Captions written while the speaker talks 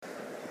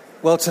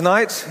Well,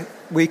 tonight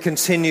we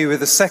continue with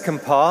the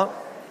second part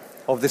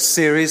of this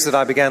series that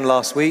I began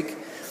last week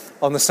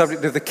on the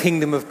subject of the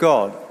kingdom of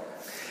God.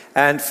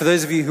 And for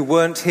those of you who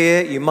weren't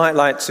here, you might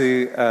like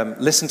to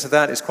listen to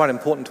that. It's quite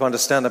important to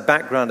understand the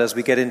background as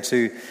we get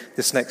into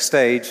this next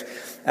stage.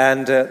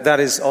 And that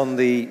is on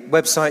the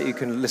website. You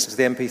can listen to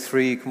the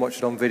MP3, you can watch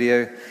it on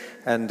video.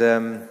 And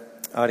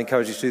I'd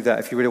encourage you to do that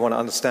if you really want to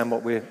understand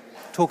what we're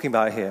talking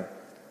about here.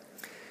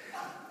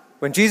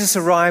 When Jesus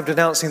arrived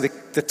announcing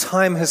the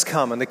time has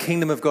come and the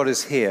kingdom of God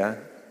is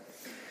here,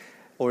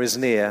 or is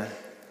near,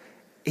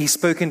 he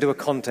spoke into a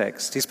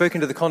context. He spoke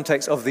into the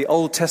context of the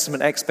Old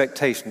Testament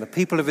expectation. The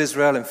people of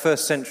Israel in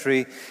first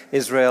century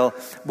Israel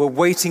were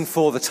waiting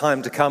for the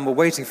time to come, were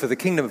waiting for the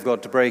kingdom of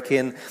God to break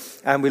in.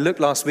 And we looked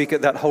last week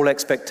at that whole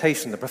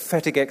expectation, the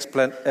prophetic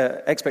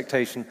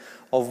expectation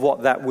of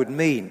what that would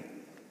mean.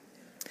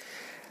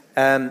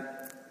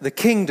 The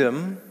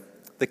kingdom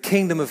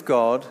of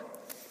God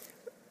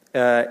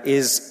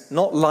is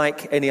not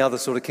like any other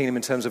sort of kingdom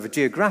in terms of a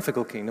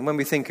geographical kingdom. When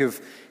we think of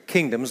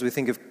kingdoms, we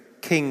think of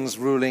kings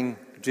ruling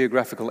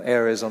geographical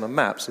areas on a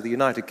map. So the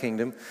United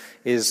Kingdom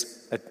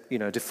is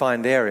a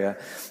defined area.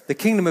 The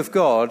kingdom of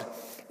God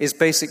is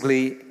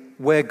basically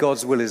where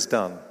God's will is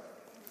done.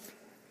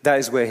 That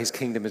is where his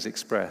kingdom is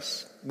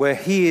expressed. Where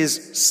he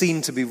is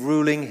seen to be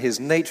ruling, his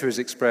nature is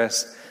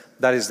expressed,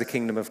 that is the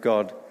kingdom of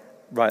God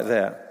right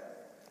there.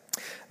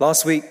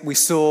 Last week we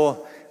saw,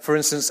 for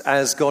instance,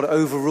 as God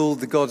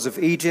overruled the gods of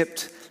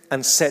Egypt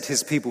and set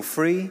his people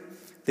free,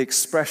 the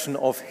expression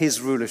of his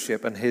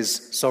rulership and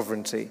his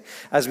sovereignty.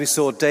 As we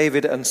saw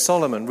David and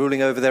Solomon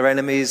ruling over their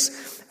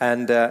enemies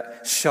and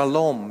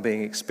shalom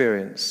being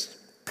experienced,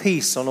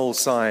 peace on all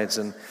sides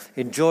and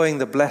enjoying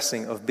the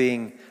blessing of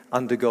being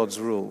under God's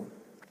rule.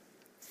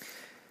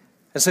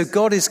 And so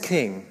God is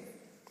king.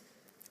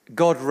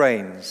 God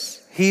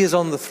reigns. He is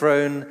on the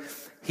throne.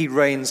 He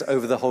reigns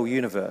over the whole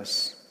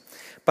universe.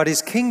 But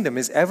his kingdom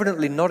is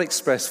evidently not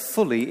expressed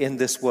fully in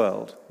this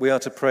world. We are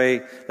to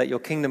pray, let your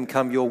kingdom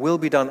come, your will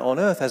be done on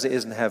earth as it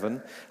is in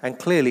heaven. And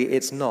clearly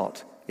it's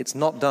not. It's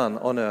not done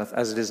on earth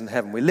as it is in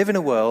heaven. We live in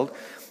a world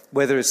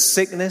where there is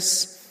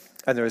sickness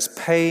and there is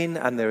pain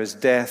and there is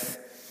death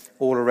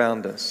all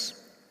around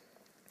us.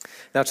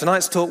 Now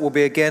tonight's talk will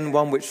be again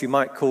one which you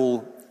might call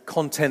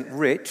content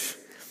rich.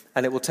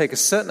 And it will take a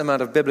certain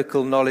amount of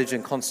biblical knowledge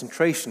and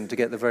concentration to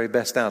get the very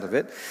best out of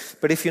it.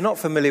 But if you're not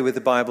familiar with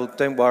the Bible,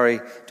 don't worry.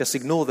 Just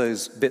ignore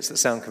those bits that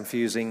sound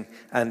confusing.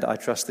 And I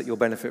trust that you'll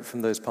benefit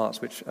from those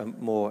parts which are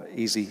more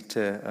easy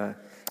to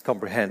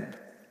comprehend.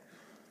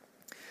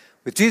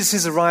 With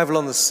Jesus' arrival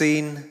on the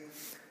scene,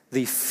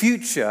 the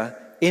future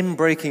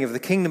inbreaking of the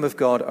kingdom of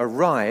God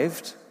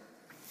arrived.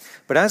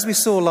 But as we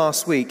saw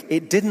last week,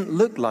 it didn't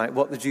look like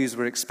what the Jews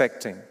were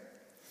expecting.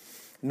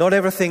 Not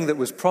everything that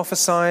was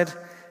prophesied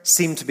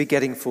seem to be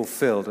getting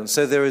fulfilled. And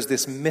so there is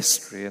this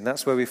mystery, and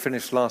that's where we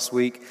finished last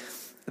week.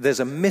 There's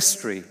a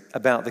mystery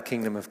about the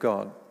kingdom of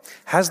God.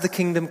 Has the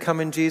kingdom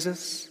come in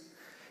Jesus?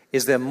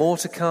 Is there more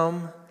to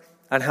come?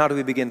 And how do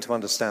we begin to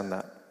understand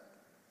that?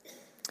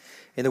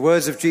 In the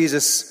words of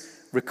Jesus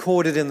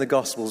recorded in the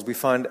Gospels, we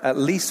find at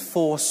least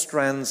 4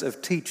 strands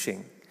of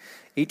teaching,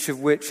 each of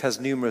which has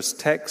numerous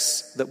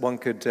texts that one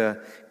could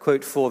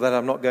quote for that.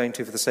 I'm not going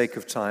to for the sake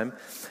of time.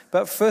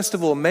 But first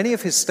of all, many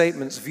of his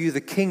statements view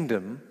the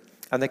kingdom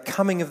and the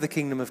coming of the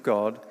kingdom of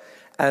God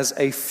as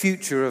a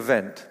future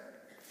event.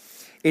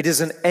 It is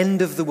an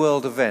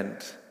end-of-the-world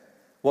event,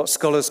 what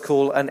scholars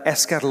call an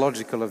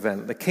eschatological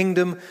event. The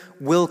kingdom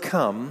will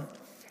come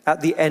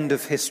at the end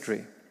of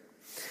history.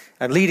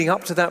 And leading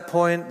up to that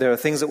point, there are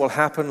things that will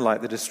happen,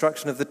 like the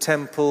destruction of the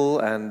temple,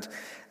 and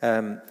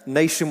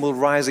nation will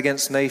rise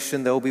against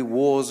nation. There will be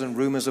wars and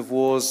rumors of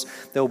wars.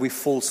 There will be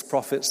false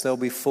prophets. There will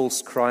be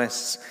false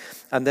Christs.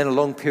 And then a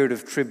long period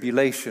of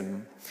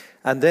tribulation.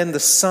 And then the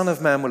Son of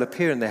Man will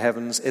appear in the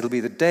heavens. It'll be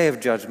the day of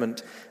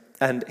judgment,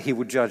 and he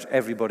will judge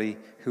everybody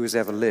who has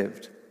ever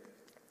lived.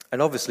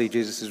 And obviously,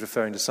 Jesus is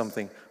referring to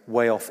something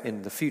way off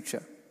in the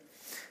future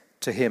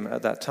to him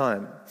at that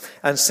time.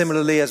 And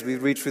similarly, as we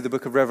read through the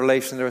book of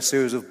Revelation, there are a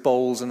series of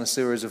bowls and a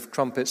series of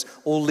trumpets,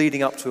 all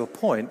leading up to a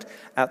point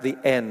at the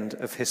end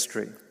of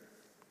history.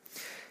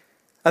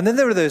 And then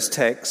there are those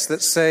texts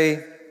that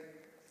say,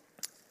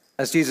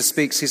 as Jesus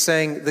speaks, he's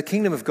saying, the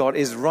kingdom of God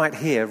is right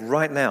here,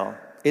 right now.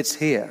 It's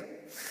here.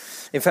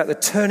 In fact, the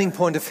turning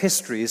point of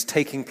history is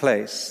taking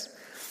place.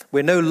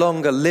 We're no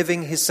longer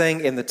living, he's saying,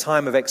 in the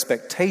time of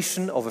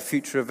expectation of a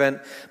future event,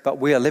 but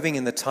we are living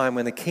in the time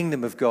when the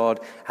kingdom of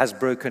God has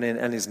broken in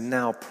and is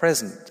now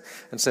present.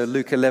 And so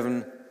Luke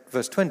 11,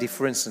 verse 20,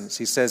 for instance,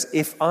 he says,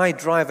 if I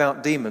drive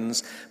out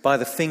demons by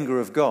the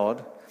finger of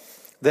God,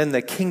 then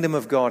the kingdom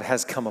of God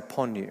has come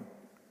upon you.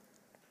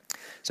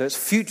 So it's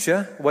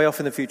future, way off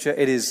in the future.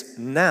 It is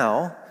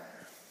now.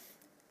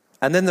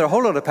 And then there are a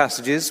whole lot of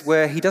passages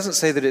where he doesn't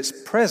say that it's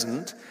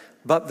present,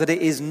 but that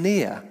it is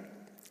near.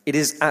 It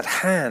is at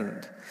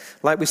hand.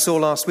 Like we saw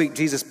last week,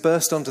 Jesus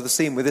burst onto the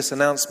scene with this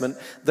announcement,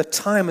 the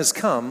time has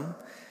come,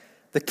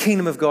 the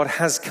kingdom of God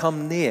has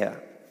come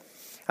near.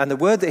 And the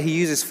word that he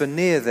uses for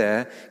near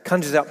there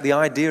conjures up the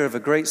idea of a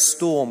great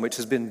storm which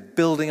has been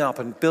building up,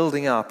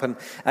 and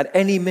at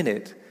any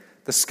minute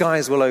the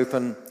skies will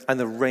open and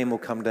the rain will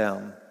come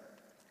down.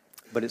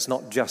 But it's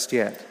not just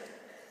yet.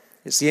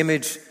 It's the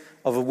image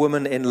of a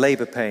woman in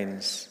labor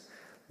pains.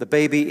 The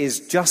baby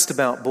is just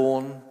about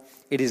born.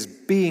 It is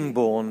being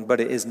born, but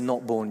it is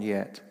not born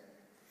yet.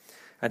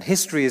 And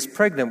history is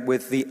pregnant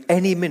with the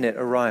any minute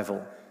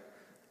arrival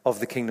of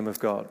the kingdom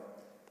of God.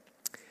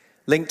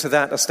 Linked to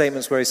that are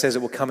statements where he says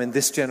it will come in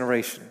this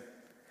generation.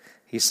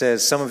 He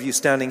says, some of you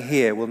standing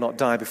here will not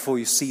die before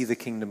you see the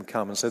kingdom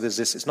come. And so there's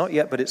this, it's not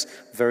yet, but it's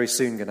very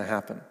soon going to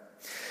happen.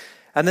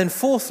 And then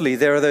fourthly,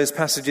 there are those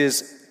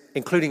passages,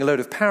 including a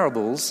load of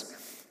parables,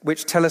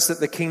 which tell us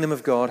that the kingdom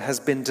of God has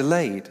been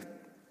delayed.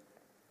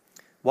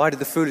 Why did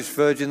the foolish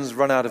virgins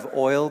run out of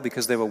oil?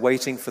 Because they were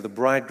waiting for the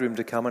bridegroom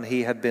to come, and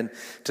he had been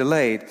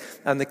delayed.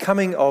 And the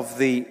coming of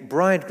the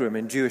bridegroom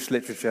in Jewish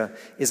literature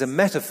is a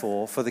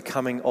metaphor for the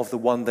coming of the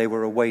one they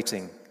were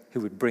awaiting,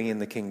 who would bring in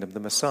the kingdom, the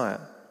Messiah.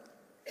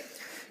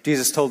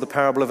 Jesus told the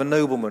parable of a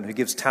nobleman who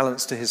gives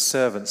talents to his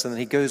servants, and then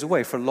he goes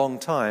away for a long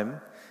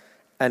time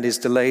and is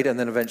delayed, and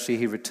then eventually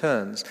he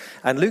returns.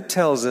 And Luke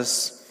tells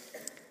us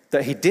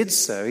that he did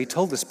so, he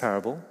told this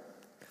parable,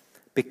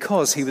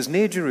 because he was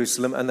near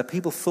Jerusalem and the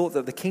people thought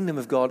that the kingdom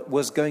of God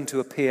was going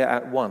to appear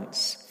at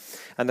once.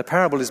 And the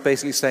parable is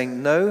basically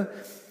saying, no,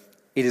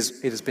 it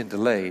has been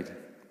delayed.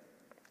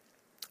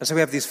 And so we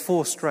have these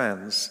four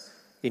strands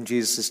in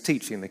Jesus'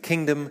 teaching. The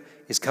kingdom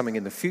is coming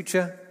in the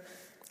future,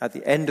 at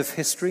the end of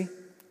history,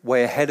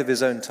 way ahead of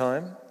his own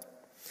time.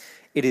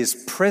 It is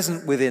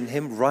present within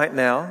him right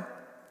now.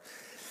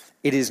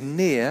 It is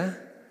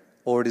near,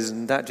 or it is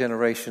in that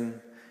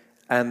generation,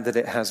 and that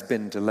it has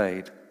been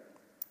delayed.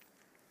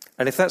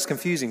 And if that's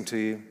confusing to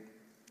you,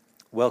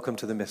 welcome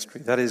to the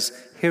mystery. That is,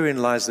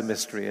 herein lies the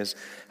mystery, is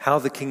how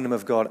the kingdom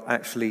of God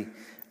actually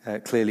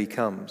clearly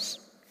comes.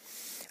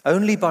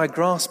 Only by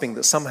grasping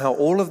that somehow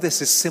all of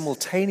this is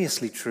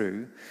simultaneously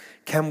true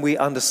can we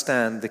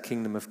understand the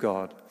kingdom of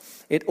God.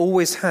 It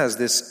always has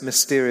this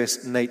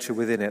mysterious nature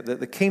within it,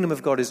 that the kingdom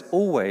of God is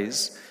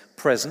always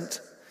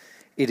present,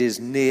 it is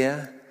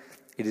near,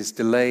 it is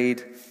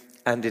delayed,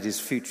 and it is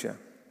future.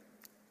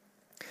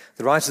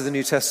 The writers of the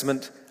New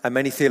Testament and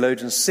many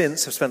theologians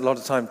since have spent a lot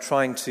of time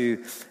trying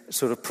to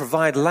sort of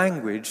provide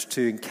language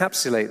to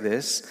encapsulate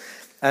this.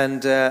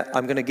 And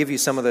I'm going to give you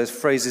some of those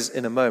phrases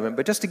in a moment.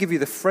 But just to give you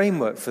the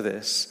framework for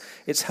this,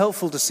 it's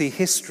helpful to see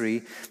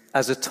history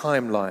as a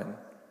timeline.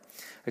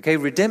 Okay,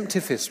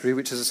 redemptive history,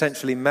 which is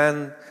essentially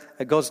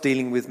God's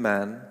dealing with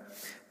man,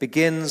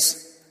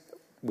 begins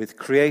with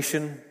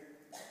creation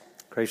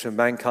of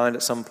mankind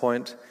at some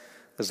point.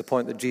 There's the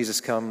point that Jesus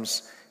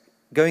comes,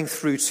 going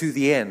through to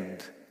the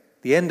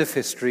end of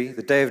history,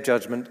 the day of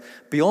judgment,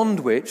 beyond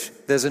which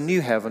there's a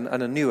new heaven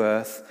and a new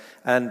earth,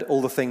 and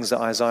all the things that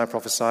Isaiah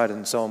prophesied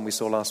and so on we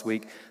saw last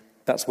week.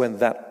 That's when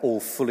that all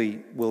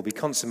fully will be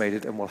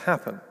consummated and will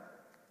happen.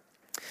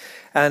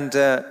 And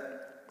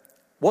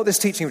what this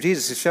teaching of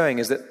Jesus is showing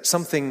is that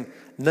something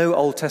no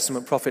Old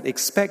Testament prophet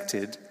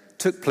expected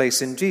took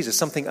place in Jesus.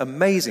 Something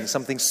amazing,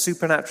 something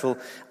supernatural,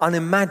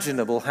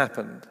 unimaginable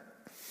happened.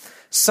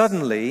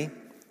 Suddenly,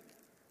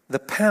 the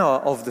power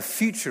of the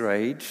future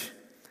age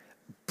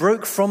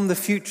broke from the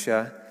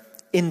future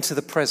into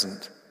the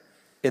present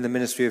in the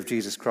ministry of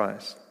Jesus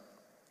Christ.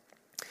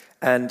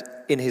 And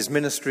in his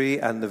ministry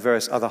and the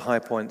various other high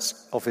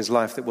points of his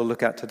life that we'll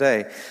look at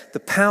today, the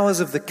powers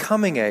of the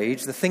coming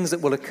age, the things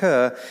that will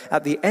occur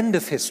at the end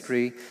of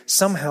history,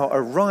 somehow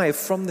arrive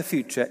from the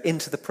future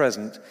into the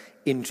present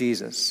in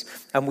Jesus.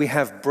 And we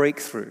have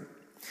breakthrough.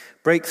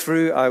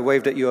 Breakthrough, I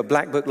waved at you a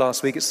black book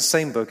last week. It's the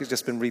same book. It's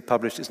just been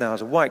republished. It's now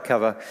as a white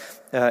cover.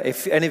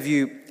 If any of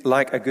you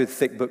like a good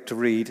thick book to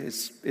read,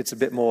 it's a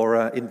bit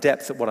more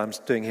in-depth at what I'm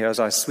doing here as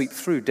I sweep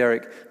through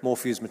Derek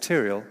Morphew's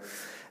material.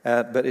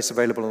 But it's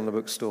available on the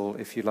bookstall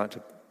if you'd like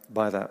to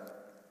buy that.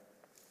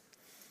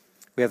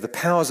 We have the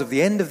powers of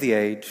the end of the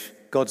age,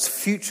 God's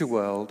future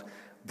world,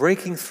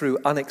 breaking through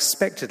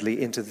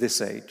unexpectedly into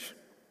this age.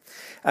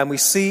 And we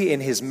see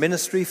in his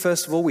ministry,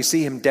 first of all, we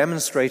see him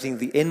demonstrating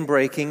the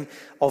inbreaking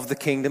of the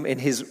kingdom in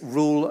his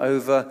rule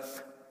over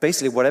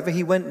basically whatever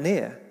he went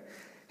near.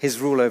 His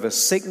rule over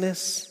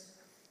sickness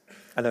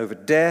and over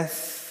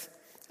death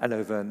and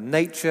over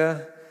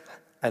nature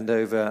and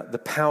over the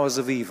powers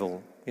of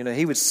evil. You know,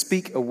 he would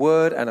speak a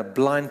word and a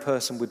blind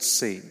person would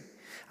see,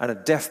 and a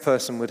deaf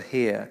person would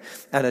hear,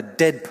 and a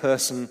dead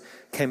person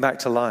came back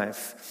to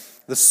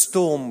life. The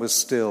storm was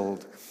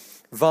stilled.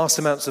 Vast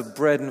amounts of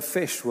bread and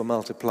fish were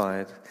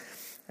multiplied.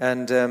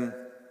 And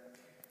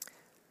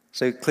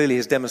so clearly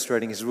he's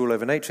demonstrating his rule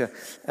over nature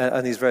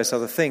and these various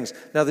other things.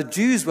 Now the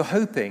Jews were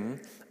hoping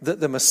that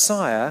the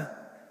Messiah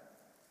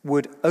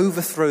would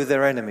overthrow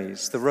their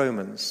enemies, the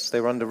Romans. They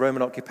were under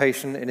Roman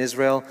occupation in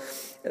Israel.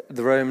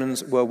 The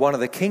Romans were one of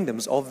the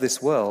kingdoms of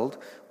this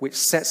world which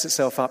sets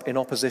itself up in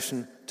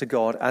opposition to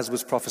God, as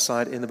was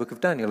prophesied in the book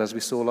of Daniel, as we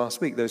saw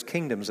last week, those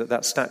kingdoms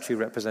that statue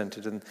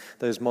represented and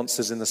those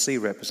monsters in the sea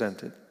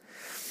represented.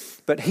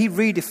 But he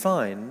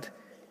redefined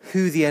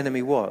who the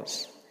enemy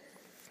was.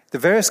 The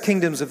various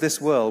kingdoms of this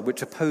world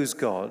which oppose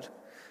God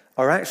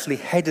are actually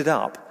headed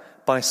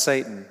up by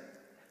Satan,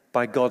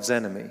 by God's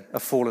enemy, a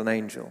fallen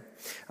angel.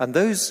 And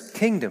those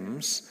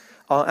kingdoms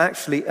are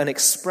actually an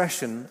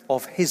expression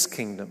of his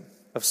kingdom,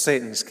 of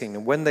Satan's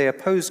kingdom. When they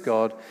oppose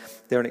God,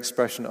 they're an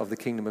expression of the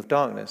kingdom of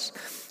darkness.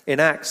 In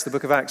Acts, the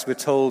book of Acts, we're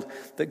told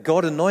that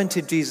God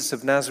anointed Jesus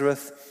of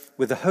Nazareth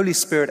with the Holy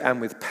Spirit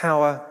and with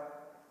power,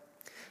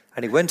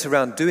 and he went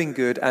around doing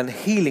good and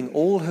healing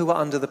all who were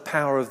under the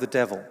power of the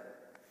devil.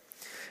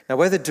 Now,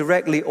 whether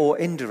directly or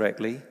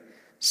indirectly,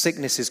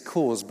 sickness is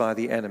caused by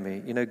the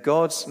enemy. You know,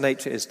 God's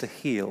nature is to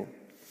heal.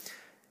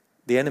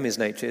 The enemy's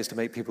nature is to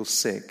make people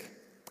sick.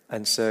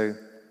 And so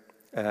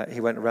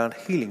he went around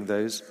healing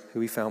those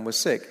who he found were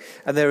sick.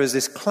 And there is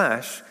this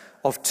clash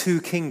of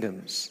two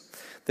kingdoms.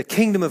 The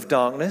kingdom of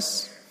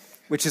darkness,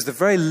 which is the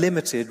very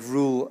limited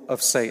rule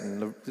of Satan,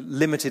 the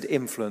limited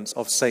influence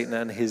of Satan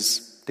and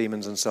his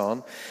demons and so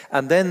on.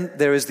 And then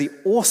there is the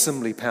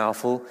awesomely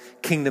powerful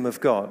kingdom of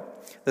God.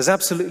 There's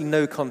absolutely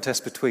no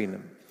contest between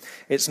them.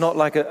 It's not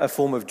like a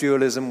form of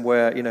dualism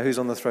where, you know, who's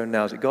on the throne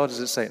now? Is it God? Is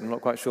it Satan? I'm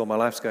not quite sure. My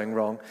life's going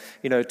wrong.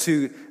 You know,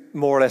 two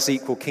more or less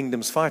equal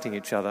kingdoms fighting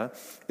each other.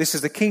 This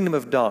is the kingdom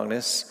of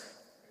darkness,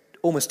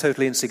 almost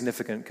totally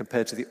insignificant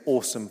compared to the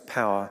awesome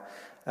power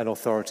and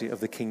authority of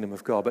the kingdom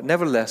of God. But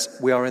nevertheless,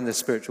 we are in this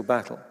spiritual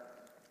battle.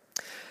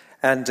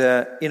 And,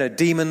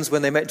 demons,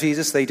 when they met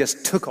Jesus, they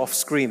just took off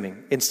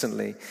screaming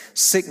instantly.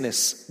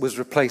 Sickness was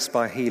replaced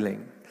by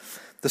healing.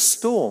 The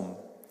storm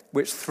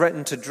which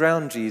threatened to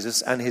drown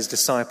Jesus and his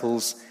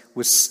disciples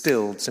was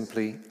stilled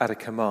simply at a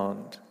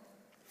command.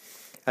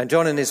 And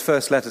John in his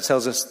first letter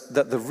tells us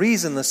that the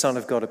reason the Son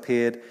of God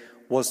appeared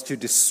was to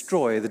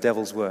destroy the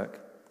devil's work.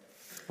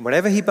 And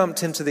whenever he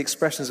bumped into the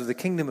expressions of the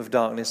kingdom of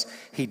darkness,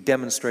 he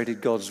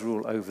demonstrated God's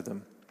rule over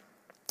them.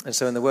 And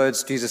so in the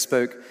words Jesus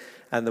spoke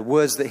and the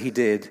words that he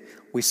did,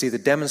 we see the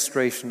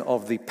demonstration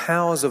of the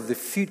powers of the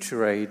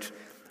future age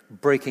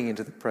breaking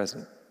into the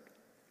present.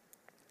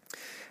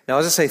 Now,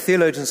 as I say,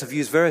 theologians have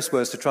used various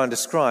words to try and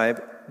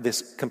describe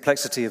this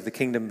complexity of the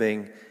kingdom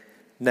being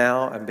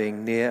now and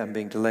being near and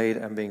being delayed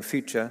and being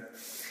future.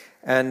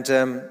 And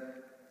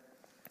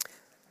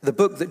the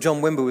book that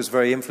John Wimber was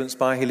very influenced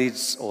by, he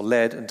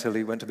led until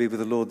he went to be with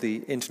the Lord,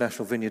 the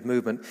International Vineyard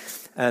Movement,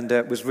 and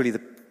was really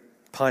the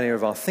pioneer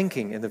of our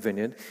thinking in the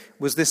Vineyard,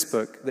 was this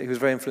book that he was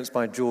very influenced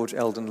by, George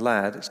Eldon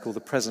Ladd. It's called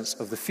The Presence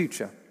of the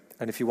Future.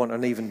 And if you want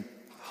an even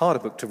harder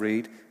book to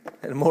read,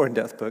 and a more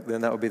in-depth book,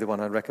 then that would be the one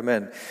I'd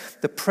recommend.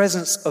 The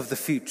Presence of the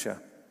Future,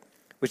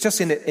 which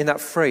just in that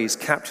phrase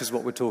captures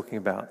what we're talking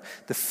about.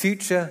 The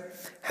future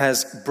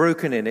has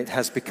broken in, it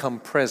has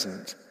become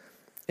present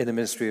in the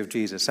ministry of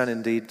Jesus, and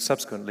indeed,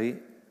 subsequently,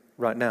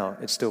 right now,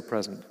 it's still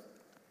present.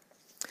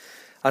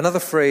 Another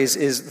phrase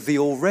is the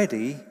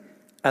already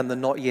and the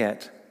not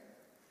yet.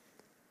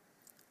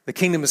 The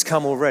kingdom has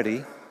come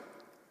already,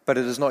 but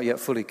it has not yet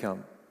fully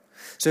come.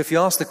 So if you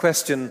ask the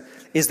question,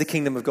 is the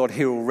kingdom of God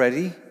here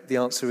already? The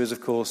answer is,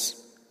 of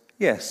course,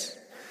 yes.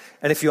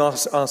 And if you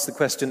ask the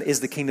question, is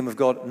the kingdom of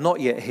God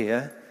not yet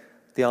here?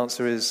 The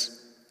answer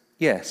is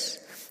yes.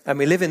 And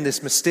we live in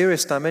this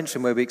mysterious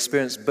dimension where we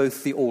experience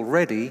both the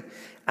already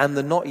and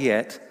the not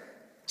yet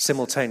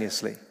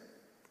simultaneously.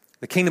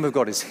 The kingdom of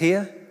God is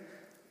here,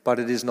 but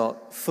it is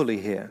not fully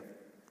here.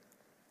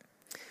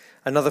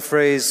 Another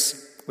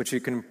phrase which you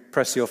can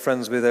impress your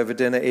friends with over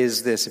dinner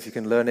is this, if you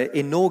can learn it: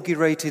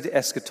 inaugurated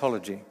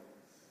eschatology.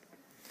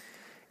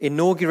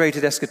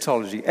 Inaugurated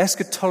eschatology.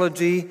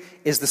 Eschatology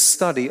is the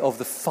study of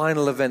the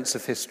final events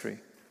of history.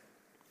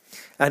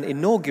 And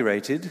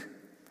inaugurated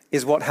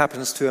is what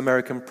happens to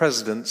American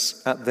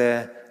presidents at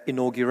their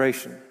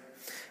inauguration.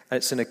 And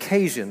it's an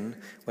occasion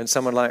when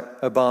someone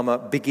like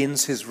Obama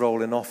begins his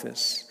role in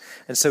office.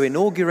 And so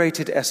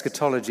inaugurated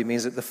eschatology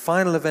means that the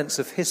final events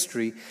of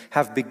history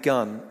have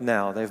begun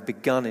now. They've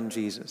begun in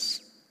Jesus.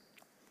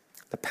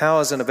 The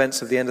powers and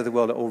events of the end of the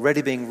world are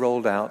already being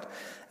rolled out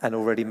and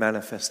already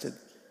manifested.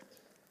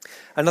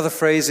 Another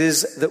phrase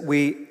is that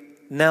we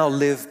now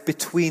live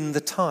between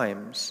the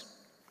times.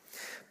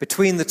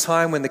 Between the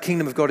time when the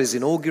kingdom of God is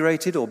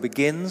inaugurated or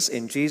begins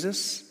in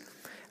Jesus,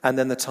 and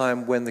then the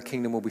time when the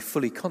kingdom will be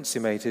fully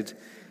consummated,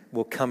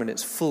 will come in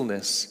its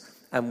fullness,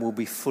 and will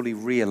be fully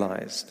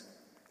realized.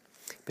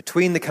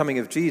 Between the coming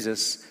of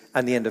Jesus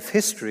and the end of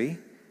history,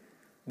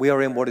 we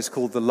are in what is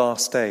called the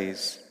last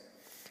days.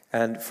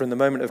 And from the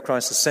moment of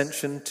Christ's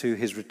ascension to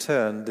his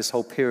return, this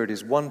whole period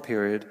is one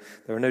period.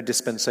 There are no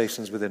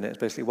dispensations within it. It's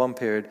basically one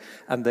period,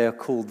 and they are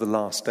called the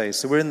last days.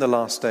 So we're in the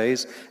last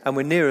days, and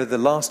we're nearer the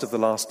last of the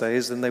last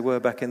days than they were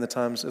back in the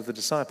times of the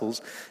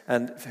disciples.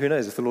 And who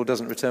knows, if the Lord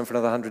doesn't return for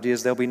another 100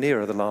 years, they'll be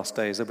nearer the last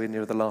days. They'll be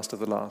nearer the last of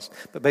the last.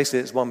 But basically,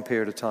 it's one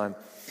period of time,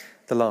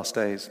 the last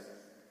days.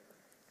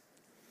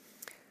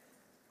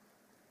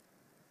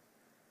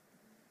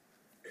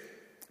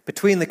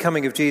 Between the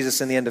coming of Jesus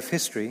and the end of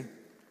history,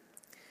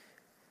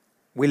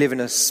 we live in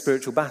a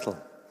spiritual battle.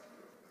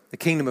 The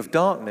kingdom of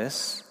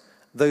darkness,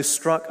 though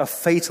struck a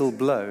fatal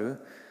blow,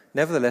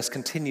 nevertheless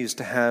continues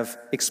to have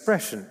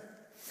expression.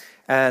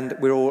 And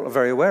we're all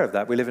very aware of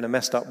that. We live in a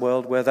messed up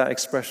world where that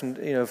expression,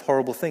 of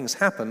horrible things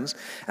happens.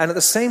 And at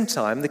the same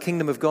time, the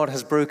kingdom of God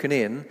has broken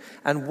in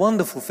and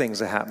wonderful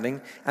things are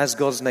happening as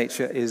God's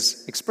nature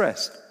is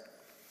expressed.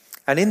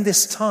 And in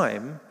this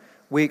time,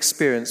 we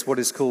experience what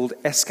is called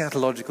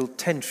eschatological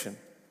tension.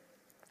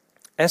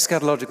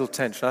 Eschatological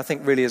tension, I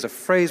think, really is a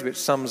phrase which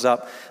sums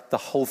up the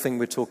whole thing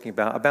we're talking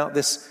about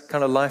this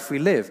kind of life we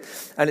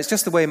live. And it's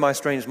just the way my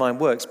strange mind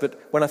works. But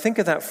when I think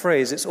of that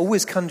phrase, it's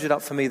always conjured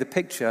up for me the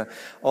picture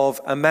of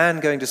a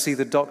man going to see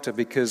the doctor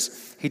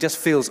because he just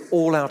feels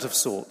all out of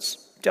sorts.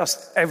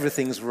 Just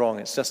everything's wrong.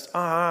 It's just,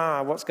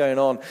 what's going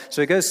on?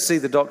 So he goes to see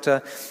the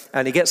doctor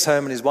and he gets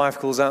home and his wife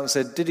calls out and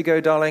said, "Did you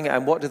go, darling?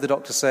 And what did the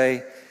doctor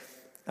say?"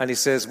 And he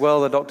says,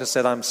 "Well, the doctor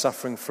said I'm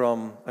suffering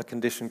from a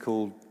condition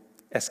called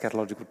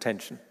eschatological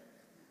tension."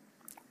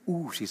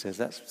 "Ooh," she says,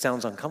 "that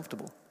sounds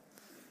uncomfortable."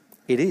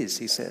 "It is,"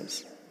 he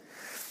says.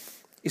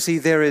 You see,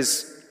 there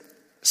is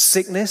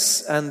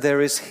sickness and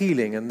there is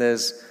healing and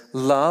there's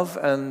love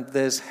and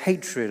there's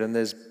hatred and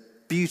there's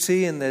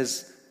beauty and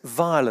there's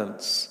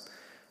violence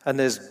and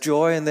there's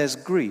joy and there's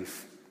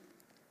grief.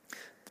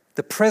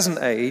 The present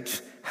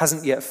age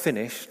hasn't yet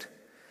finished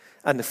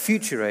and the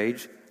future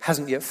age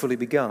hasn't yet fully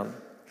begun.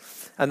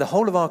 And the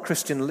whole of our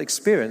Christian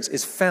experience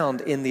is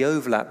found in the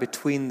overlap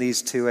between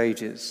these two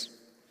ages.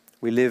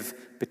 We live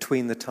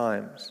between the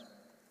times.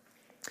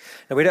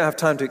 Now, we don't have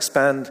time to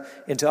expand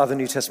into other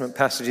New Testament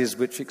passages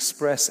which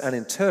express and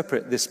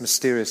interpret this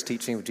mysterious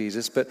teaching of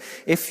Jesus, but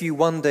if you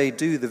one day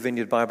do the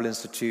Vineyard Bible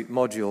Institute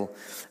module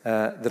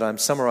that I'm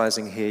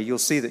summarizing here, you'll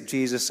see that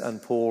Jesus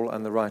and Paul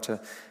and the writer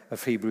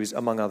of Hebrews,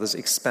 among others,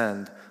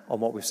 expand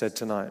on what we've said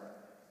tonight.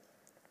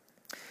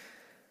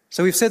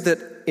 So we've said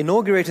that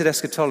inaugurated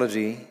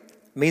eschatology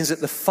means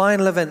that the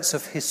final events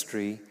of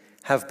history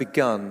have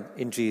begun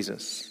in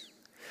Jesus.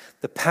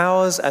 The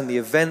powers and the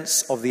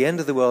events of the end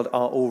of the world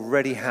are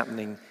already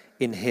happening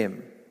in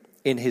him,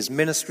 in his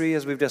ministry,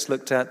 as we've just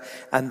looked at,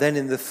 and then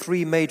in the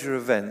three major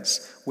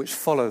events which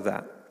follow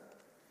that.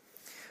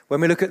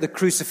 When we look at the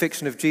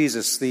crucifixion of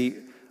Jesus, the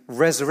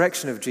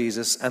resurrection of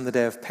Jesus, and the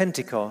day of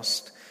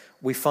Pentecost,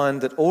 we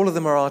find that all of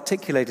them are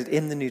articulated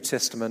in the New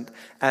Testament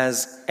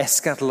as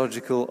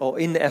eschatological or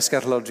in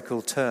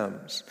eschatological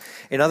terms.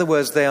 In other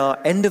words, they are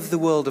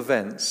end-of-the-world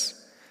events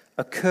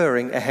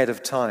occurring ahead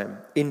of time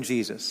in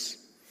Jesus.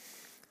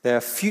 They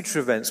are future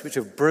events which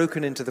have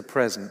broken into the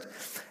present.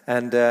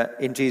 And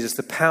in Jesus,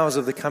 the powers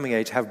of the coming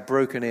age have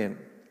broken in.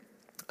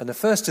 And the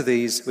first of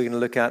these we're going to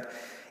look at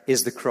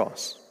is the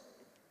cross.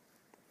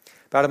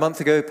 About a month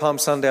ago, Palm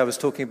Sunday, I was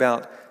talking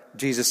about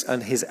Jesus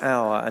and his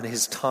hour and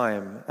his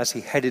time as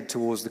he headed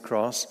towards the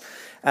cross.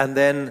 And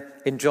then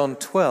in John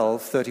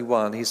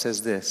 12:31, he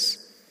says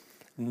this: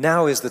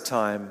 "Now is the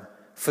time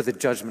for the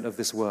judgment of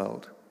this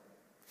world."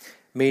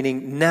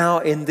 Meaning now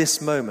in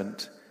this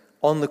moment,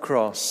 on the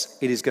cross,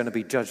 it is going to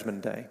be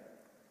Judgment Day.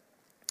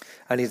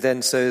 And he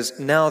then says,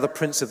 now the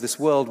prince of this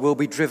world will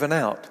be driven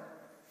out.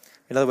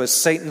 In other words,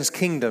 Satan's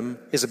kingdom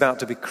is about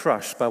to be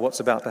crushed by what's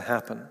about to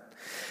happen.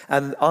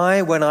 "And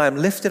I, when I am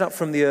lifted up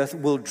from the earth,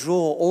 will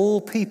draw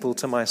all people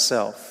to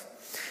myself."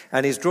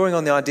 And he's drawing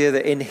on the idea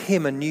that in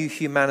him a new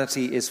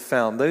humanity is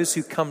found. Those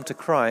who come to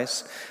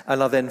Christ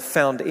and are then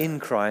found in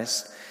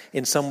Christ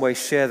in some way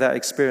share that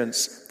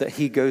experience that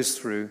he goes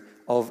through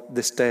of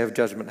this day of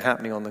judgment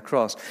happening on the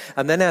cross.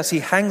 And then as he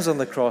hangs on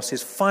the cross,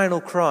 his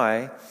final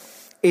cry,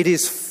 "It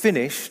is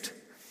finished,"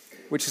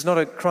 which is not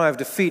a cry of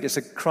defeat, it's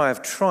a cry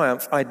of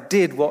triumph. I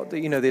did what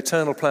the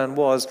eternal plan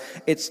was,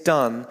 it's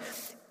done,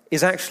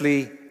 is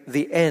actually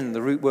the end.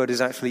 The root word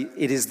is actually,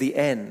 it is the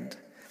end.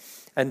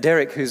 And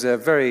Derek, who's a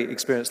very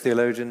experienced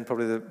theologian,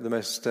 probably the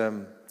most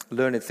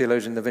learned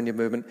theologian in the Vineyard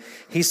movement,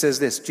 he says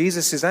this: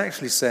 Jesus is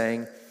actually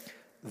saying,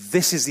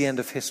 this is the end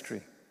of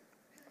history.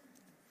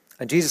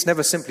 And Jesus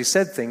never simply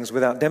said things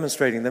without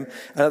demonstrating them.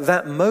 And at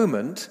that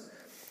moment,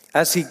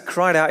 as he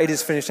cried out, "It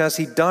is finished," as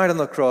he died on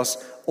the cross,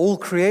 all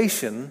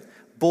creation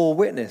bore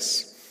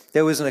witness.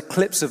 There was an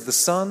eclipse of the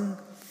sun.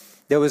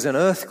 There was an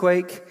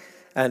earthquake.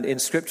 And in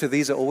Scripture,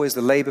 these are always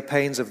the labor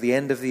pains of the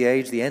end of the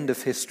age, the end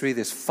of history,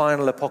 this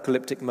final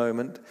apocalyptic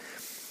moment.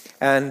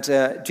 And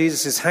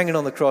Jesus is hanging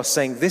on the cross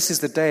saying, this is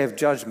the day of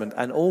judgment.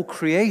 And all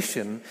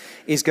creation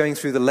is going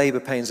through the labor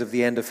pains of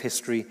the end of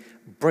history,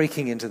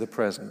 breaking into the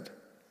present.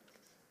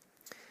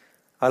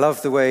 I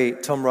love the way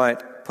Tom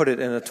Wright put it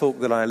in a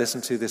talk that I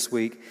listened to this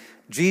week.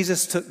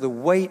 Jesus took the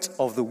weight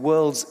of the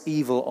world's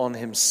evil on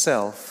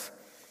himself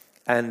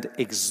and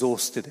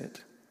exhausted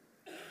it.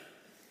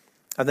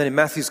 And then in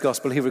Matthew's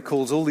gospel, he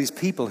recalls all these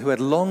people who had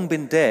long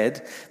been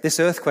dead. This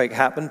earthquake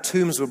happened,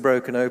 tombs were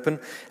broken open,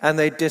 and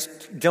they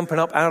just jumping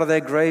up out of their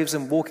graves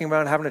and walking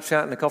around having a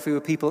chat and a coffee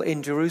with people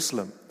in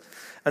Jerusalem.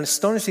 An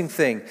astonishing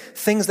thing.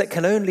 Things that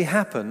can only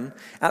happen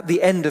at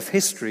the end of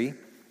history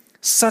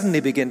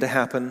suddenly begin to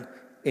happen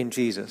in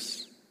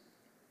Jesus.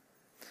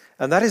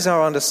 And that is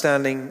our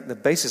understanding, the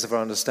basis of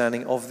our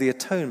understanding of the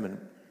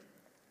atonement,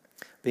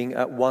 being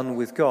at one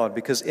with God.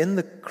 Because in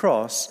the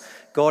cross,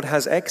 God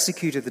has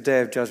executed the day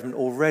of judgment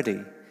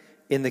already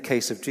in the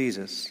case of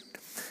Jesus.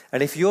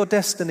 And if your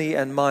destiny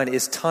and mine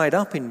is tied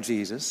up in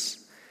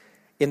Jesus,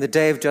 in the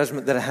day of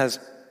judgment that has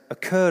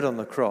occurred on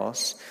the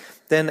cross,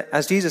 then,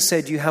 as Jesus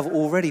said, you have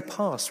already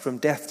passed from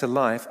death to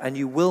life, and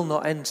you will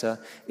not enter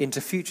into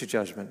future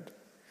judgment.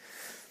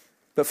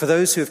 But for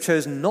those who have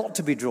chosen not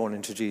to be drawn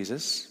into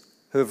Jesus,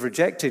 who have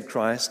rejected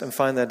Christ and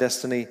find their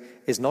destiny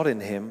is not in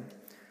him,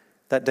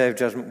 that day of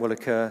judgment will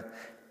occur.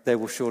 They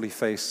will surely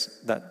face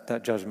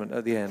that judgment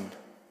at the end.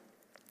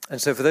 And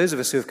so for those of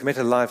us who have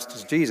committed lives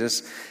to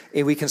Jesus,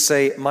 we can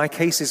say, my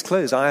case is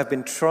closed. I have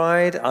been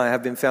tried. I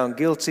have been found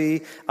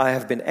guilty. I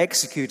have been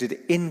executed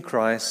in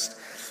Christ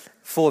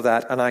for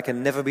that, and I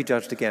can never be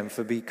judged again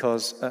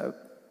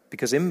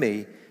because in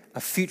me,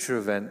 a future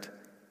event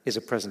is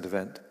a present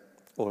event,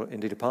 or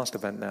indeed a past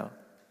event now.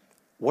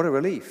 What a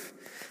relief.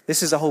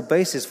 This is the whole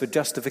basis for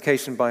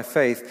justification by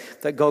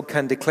faith, that God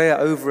can declare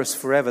over us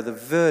forever the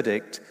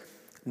verdict,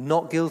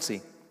 not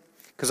guilty.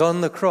 Because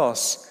in the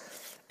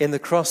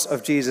cross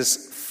of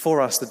Jesus for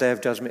us, the day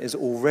of judgment is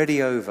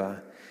already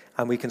over,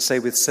 and we can say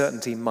with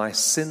certainty, my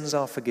sins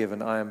are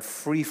forgiven. I am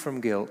free from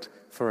guilt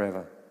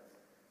forever.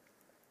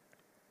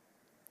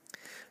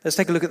 Let's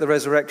take a look at the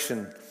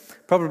resurrection.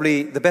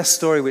 Probably the best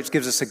story which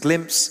gives us a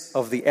glimpse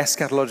of the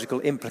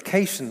eschatological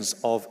implications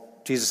of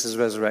Jesus'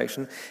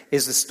 resurrection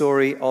is the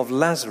story of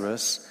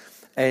Lazarus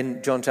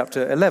in John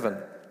chapter 11.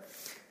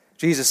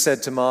 Jesus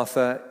said to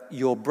Martha,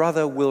 your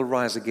brother will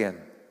rise again.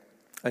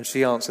 And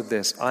she answered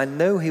this, I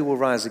know he will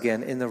rise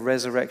again in the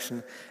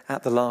resurrection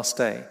at the last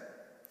day. And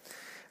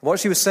what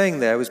she was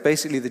saying there was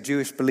basically the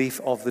Jewish belief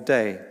of the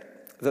day,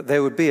 that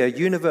there would be a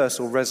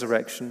universal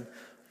resurrection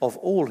of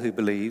all who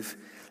believe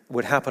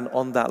would happen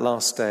on that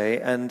last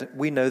day, and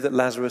we know that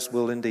Lazarus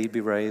will indeed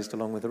be raised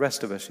along with the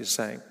rest of us, she's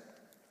saying.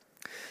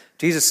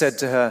 Jesus said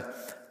to her,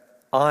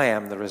 I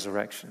am the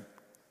resurrection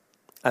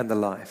and the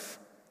life.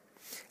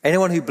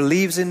 Anyone who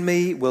believes in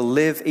me will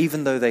live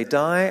even though they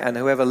die, and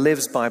whoever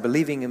lives by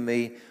believing in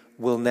me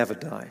will never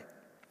die.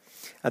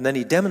 And then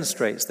he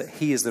demonstrates that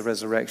he is the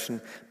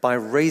resurrection by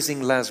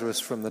raising Lazarus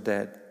from the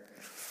dead.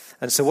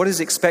 And so what is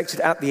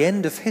expected at the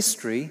end of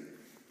history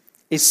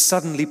is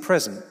suddenly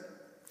present.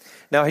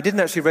 Now, he didn't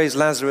actually raise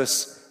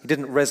Lazarus, he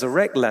didn't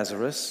resurrect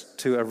Lazarus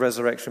to a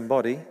resurrection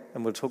body,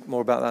 and we'll talk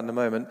more about that in a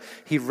moment.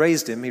 He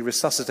raised him, he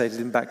resuscitated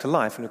him back to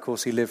life, and of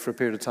course he lived for a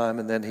period of time,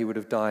 and then he would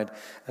have died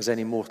as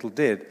any mortal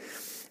did.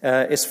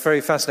 It's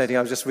very fascinating.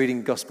 I was just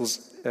reading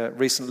Gospels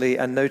recently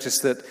and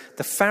noticed that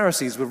the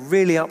Pharisees were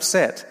really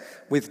upset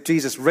with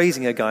Jesus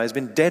raising a guy who's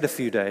been dead a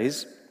few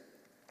days.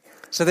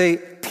 So they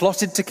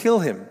plotted to kill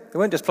him. They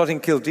weren't just plotting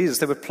to kill Jesus,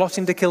 they were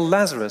plotting to kill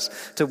Lazarus,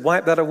 to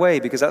wipe that away,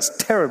 because that's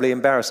terribly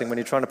embarrassing when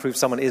you're trying to prove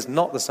someone is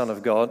not the Son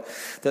of God,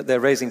 that they're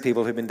raising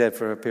people who've been dead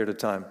for a period of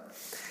time.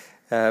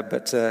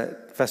 But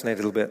fascinating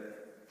little bit.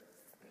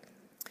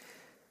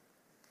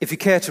 If you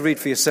care to read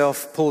for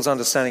yourself Paul's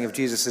understanding of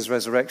Jesus'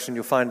 resurrection,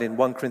 you'll find in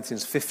 1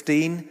 Corinthians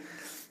 15,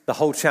 the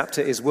whole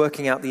chapter is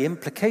working out the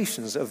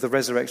implications of the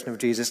resurrection of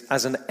Jesus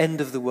as an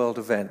end-of-the-world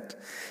event.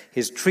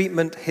 His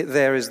treatment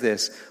there is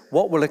this: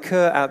 what will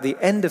occur at the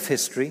end of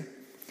history,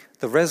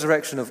 the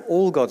resurrection of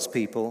all God's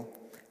people,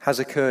 has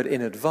occurred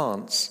in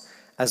advance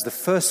as the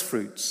first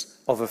fruits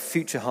of a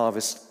future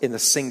harvest in the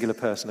singular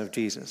person of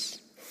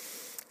Jesus.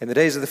 In the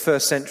days of the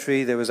first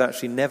century, there was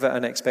actually never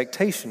an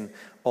expectation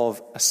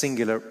of a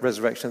singular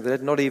resurrection of the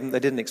dead. They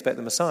didn't expect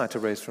the Messiah to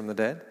rise from the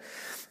dead.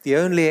 The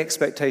only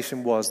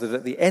expectation was that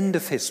at the end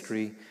of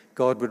history,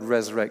 God would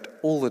resurrect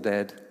all the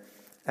dead,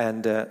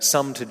 and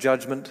some to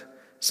judgment,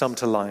 some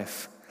to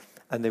life,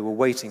 and they were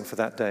waiting for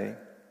that day.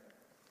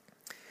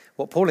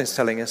 What Paul is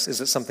telling us is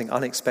that something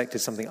unexpected,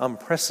 something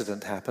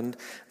unprecedented happened,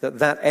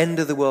 that end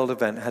of the world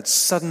event had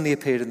suddenly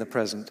appeared in the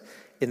present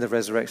in the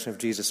resurrection of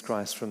Jesus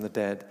Christ from the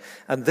dead.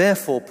 And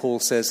therefore, Paul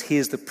says, he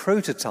is the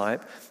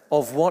prototype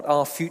of what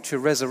our future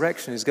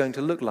resurrection is going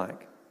to look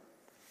like.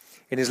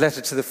 In his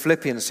letter to the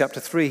Philippians, chapter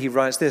 3, he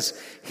writes this: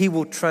 he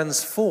will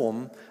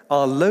transform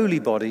our lowly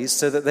bodies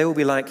so that they will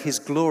be like his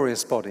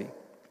glorious body.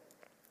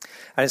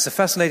 And it's a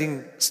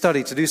fascinating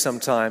study to do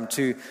sometime,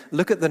 to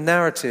look at the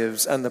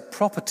narratives and the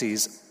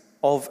properties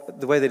of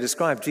the way they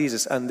describe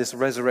Jesus and this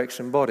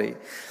resurrection body,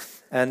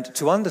 and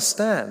to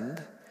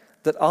understand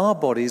that our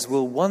bodies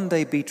will one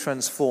day be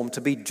transformed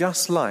to be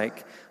just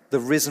like the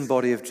risen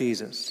body of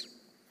Jesus.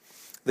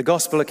 The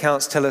gospel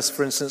accounts tell us,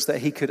 for instance,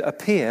 that he could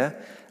appear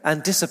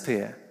and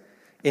disappear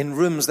in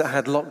rooms that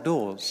had locked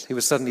doors. He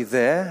was suddenly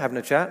there having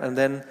a chat, and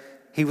then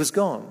he was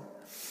gone.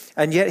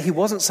 And yet he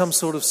wasn't some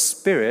sort of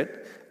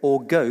spirit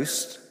or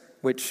ghost,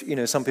 which,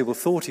 some people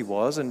thought he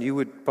was, and you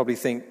would probably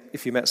think,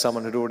 if you met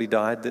someone who had already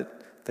died, that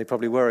they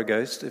probably were a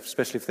ghost,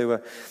 especially if they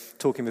were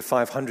talking with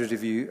 500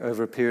 of you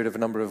over a period of a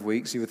number of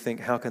weeks. You would think,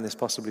 how can this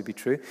possibly be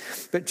true?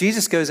 But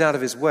Jesus goes out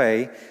of his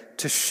way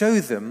to show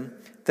them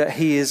that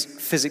he is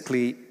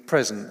physically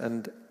present.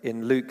 And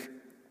in Luke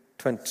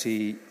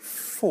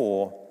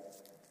 24,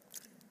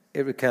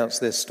 it recounts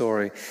this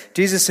story.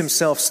 Jesus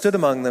himself stood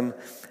among them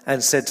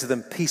and said to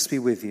them, "Peace be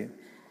with you."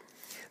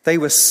 They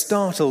were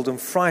startled and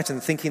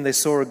frightened, thinking they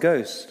saw a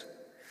ghost.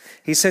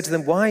 He said to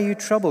them, "Why are you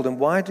troubled, and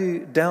why do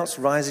doubts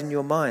rise in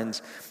your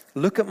minds?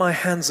 Look at my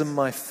hands and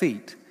my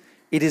feet.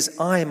 It is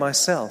I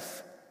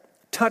myself.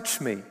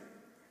 Touch me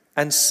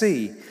and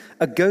see.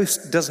 A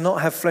ghost does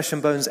not have flesh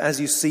and bones as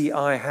you see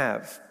I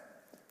have.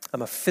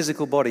 I'm a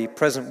physical body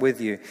present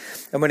with you.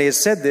 And when he had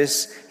said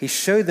this, he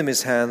showed them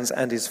his hands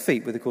and his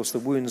feet, with, of course, the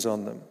wounds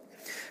on them.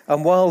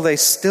 And while they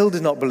still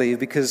did not believe,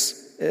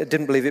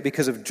 didn't believe it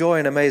because of joy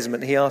and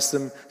amazement, he asked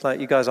them, like,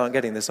 you guys aren't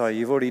getting this, are you?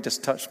 You've already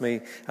just touched me,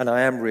 and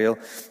I am real.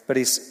 But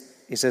he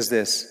says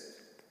this.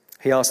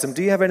 He asked them,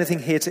 do you have anything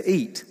here to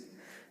eat?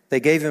 They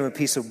gave him a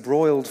piece of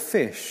broiled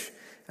fish,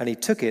 and he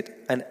took it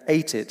and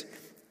ate it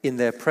in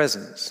their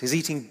presence. He's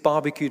eating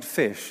barbecued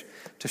fish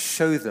to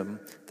show them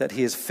that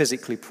he is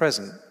physically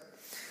present.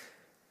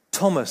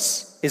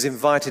 Thomas is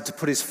invited to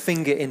put his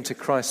finger into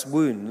Christ's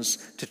wounds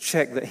to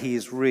check that he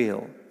is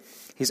real.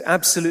 He's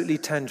absolutely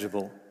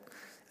tangible,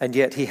 and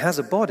yet he has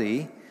a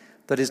body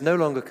that is no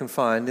longer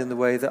confined in the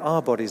way that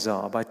our bodies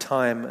are, by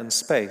time and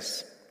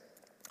space.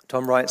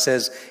 Tom Wright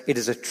says it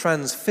is a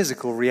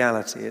transphysical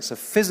reality. It's a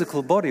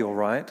physical body, all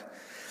right,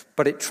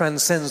 but it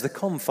transcends the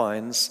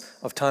confines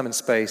of time and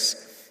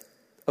space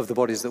of the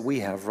bodies that we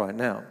have right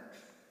now.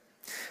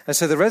 And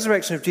so the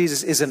resurrection of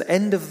Jesus is an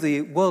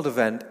end-of-the-world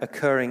event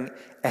occurring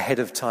ahead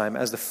of time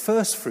as the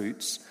first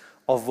fruits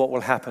of what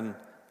will happen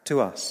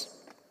to us.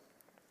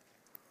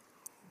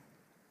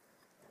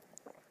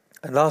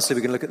 And lastly,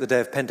 we're going to look at the day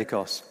of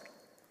Pentecost.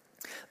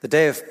 The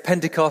day of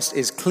Pentecost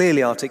is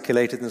clearly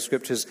articulated in the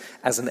Scriptures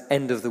as an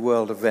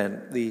end-of-the-world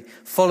event. The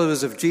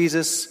followers of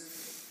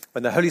Jesus,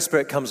 when the Holy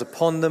Spirit comes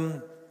upon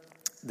them,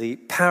 the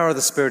power of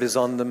the Spirit is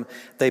on them,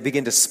 they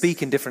begin to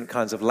speak in different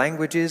kinds of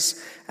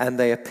languages, and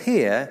they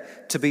appear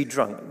to be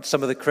drunk.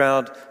 Some of the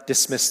crowd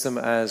dismissed them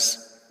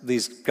as,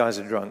 these guys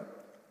are drunk.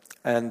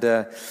 And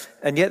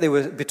yet they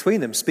were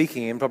between them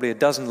speaking in probably a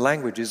dozen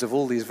languages of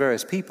all these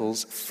various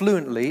peoples,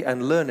 fluently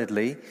and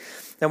learnedly.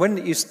 Now,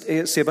 when you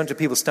see a bunch of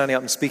people standing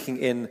up and speaking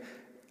in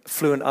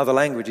fluent other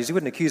languages, you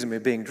wouldn't accuse them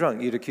of being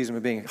drunk. You'd accuse them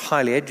of being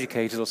highly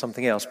educated or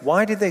something else.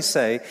 Why did they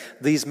say,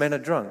 these men are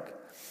drunk?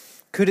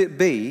 Could it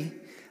be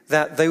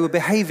that they were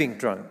behaving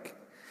drunk?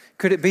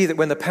 Could it be that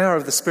when the power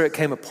of the Spirit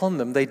came upon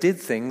them, they did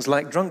things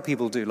like drunk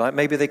people do? Like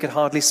maybe they could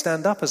hardly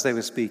stand up as they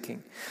were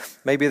speaking.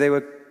 Maybe they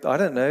were, I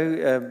don't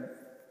know,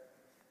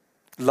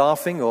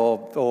 laughing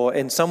or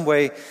in some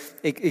way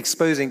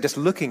exposing, just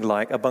looking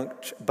like a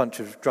bunch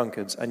of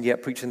drunkards, and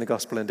yet preaching the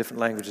gospel in different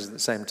languages at the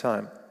same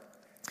time.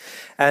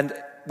 And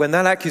when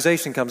that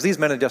accusation comes, these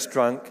men are just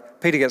drunk,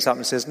 Peter gets up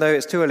and says, no,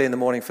 it's too early in the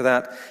morning for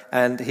that.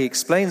 And he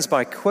explains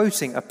by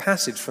quoting a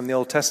passage from the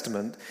Old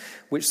Testament,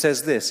 which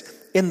says this: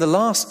 in the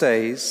last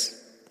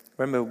days,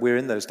 remember we're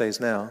in those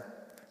days now,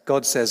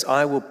 God says,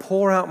 I will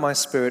pour out my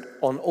Spirit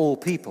on all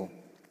people.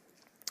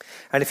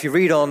 And if you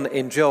read on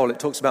in Joel, it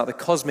talks about the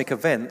cosmic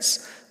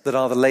events that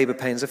are the labor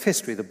pains of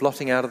history, the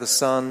blotting out of the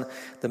sun,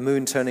 the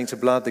moon turning to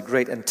blood, the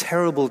great and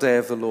terrible day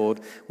of the Lord,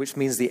 which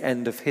means the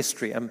end of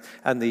history.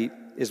 And the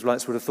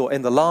Israelites would have thought,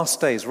 in the last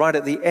days, right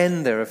at the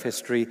end there of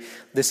history,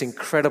 this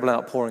incredible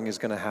outpouring is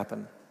going to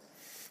happen.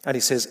 And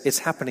he says, it's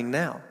happening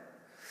now.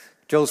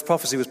 Joel's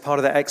prophecy was part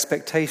of that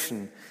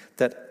expectation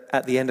that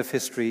at the end of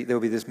history, there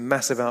will be this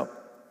massive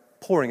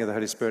outpouring of the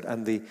Holy Spirit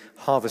and the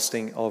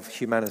harvesting of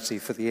humanity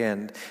for the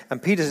end.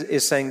 And Peter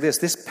is saying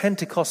this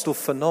Pentecostal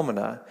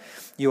phenomena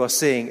you are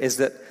seeing is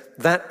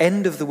that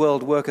end of the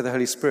world work of the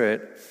Holy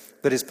Spirit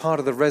that is part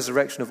of the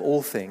resurrection of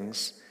all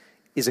things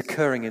is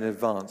occurring in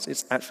advance.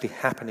 It's actually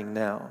happening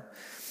now.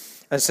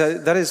 And so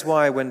that is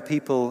why when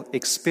people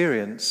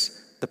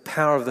experience the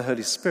power of the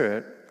Holy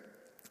Spirit,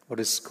 what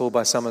is called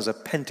by some as a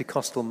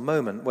Pentecostal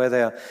moment, where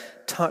they are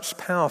touched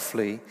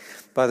powerfully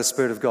by the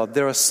Spirit of God,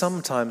 there are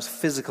sometimes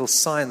physical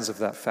signs of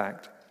that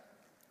fact.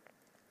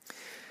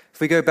 If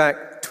we go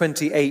back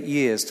 28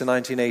 years to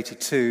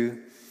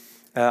 1982,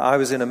 I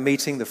was in a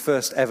meeting, the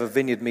first ever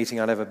Vineyard meeting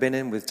I'd ever been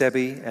in, with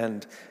Debbie,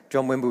 and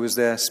John Wimber was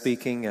there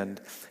speaking,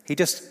 and he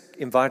just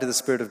invited the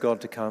Spirit of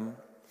God to come.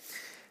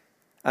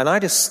 And I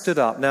just stood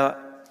up. Now,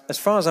 as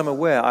far as I'm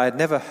aware, I had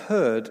never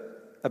heard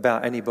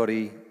about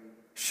anybody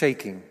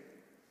shaking.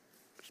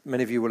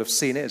 Many of you will have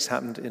seen it. It's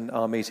happened in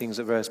our meetings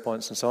at various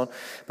points and so on.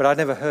 But I'd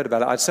never heard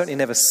about it. I'd certainly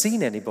never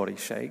seen anybody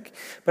shake.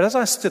 But as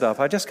I stood up,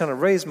 I just kind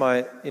of raised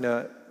my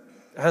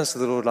hands to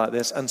the Lord like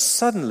this, and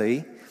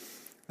suddenly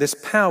this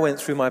power went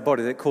through my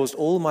body that caused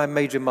all my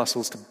major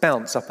muscles to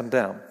bounce up and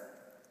down.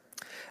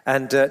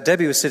 And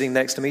Debbie was sitting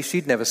next to me.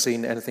 She'd never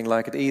seen anything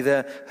like it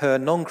either. Her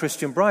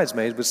non-Christian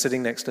bridesmaid was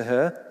sitting next to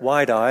her,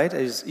 wide-eyed,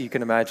 as you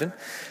can imagine.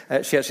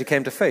 She actually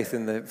came to faith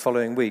in the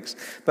following weeks.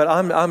 But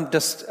I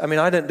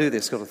don't do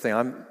this sort of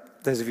thing.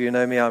 Those of you who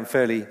know me, I'm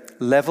fairly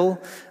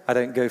level. I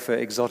don't go for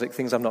exotic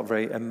things. I'm not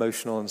very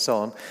emotional and so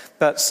on.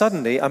 But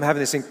suddenly, I'm having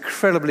this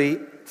incredibly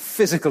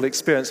physical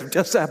experience of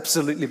just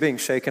absolutely being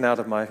shaken out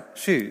of my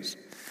shoes.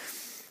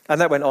 And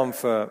that went on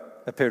for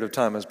a period of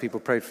time as people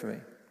prayed for me.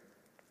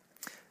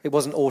 It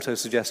wasn't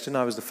auto-suggestion.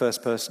 I was the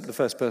first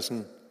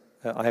person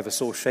I ever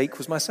saw shake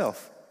was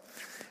myself.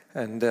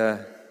 And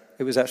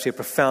it was actually a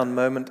profound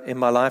moment in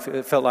my life.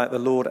 It felt like the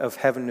Lord of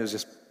heaven was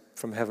just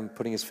from heaven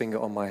putting his finger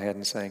on my head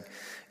and saying,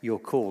 "You're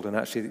called." And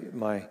actually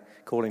my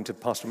calling to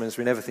pastoral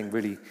ministry and everything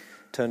really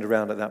turned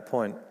around at that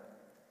point.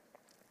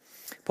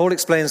 Paul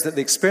explains that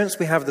the experience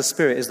we have of the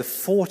Spirit is the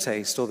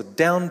foretaste or the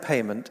down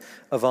payment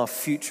of our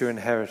future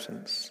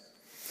inheritance.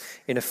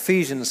 In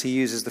Ephesians, he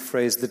uses the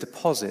phrase "the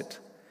deposit."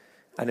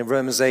 And in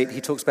Romans 8,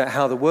 he talks about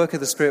how the work of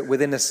the Spirit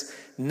within us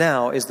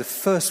now is the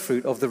first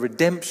fruit of the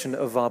redemption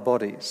of our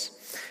bodies.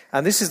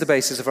 And this is the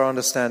basis of our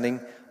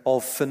understanding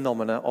of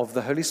phenomena of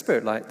the Holy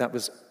Spirit. Like that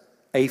was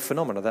a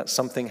phenomena, that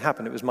something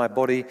happened. It was my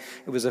body.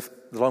 It was the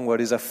long word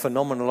is a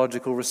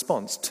phenomenological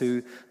response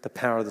to the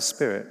power of the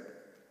Spirit.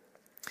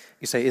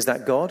 You say, is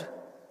that God?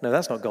 No,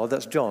 that's not God.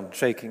 That's John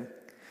shaking.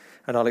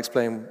 And I'll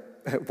explain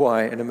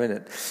why in a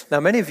minute. Now,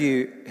 many of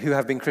you who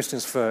have been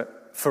Christians for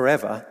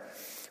forever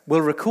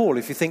will recall,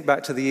 if you think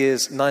back to the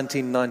years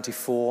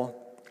 1994,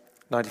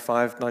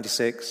 95,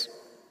 96,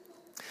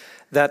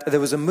 that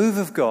there was a move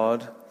of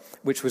God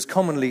which was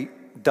commonly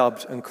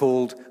dubbed and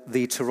called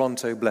the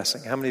Toronto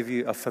blessing. How many of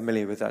you are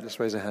familiar with that? Just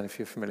raise a hand if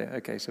you're familiar.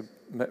 Okay, so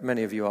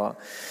many of you are.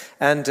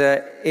 And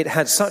it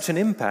had such an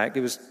impact.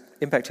 It was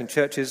impacting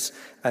churches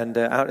and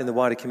out in the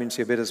wider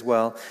community a bit as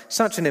well.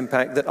 Such an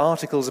impact that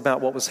articles about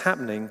what was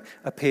happening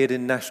appeared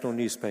in national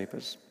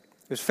newspapers.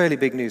 It was fairly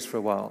big news for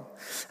a while.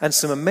 And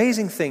some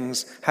amazing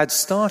things had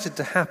started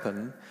to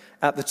happen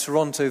at the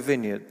Toronto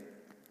Vineyard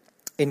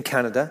in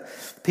Canada.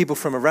 People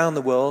from around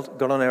the world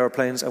got on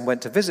aeroplanes and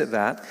went to visit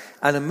that,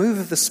 and a move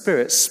of the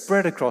Spirit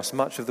spread across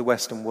much of the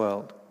Western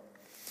world.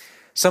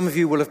 Some of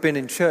you will have been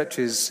in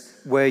churches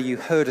where you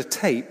heard a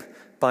tape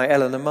by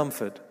Eleanor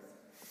Mumford.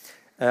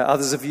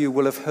 Others of you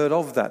will have heard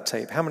of that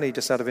tape. How many,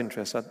 just out of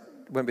interest? It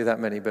won't be that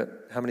many,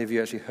 but how many of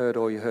you actually heard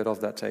or you heard of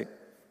that tape?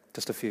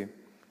 Just a few.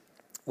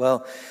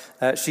 Well,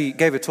 she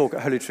gave a talk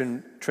at Holy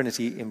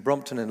Trinity in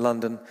Brompton in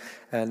London,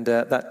 and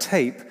that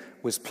tape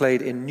was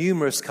played in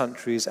numerous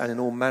countries and in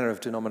all manner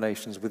of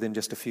denominations within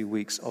just a few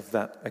weeks of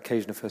that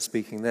occasion of her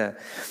speaking there.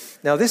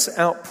 Now, this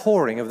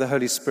outpouring of the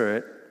Holy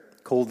Spirit,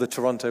 called the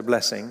Toronto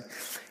Blessing,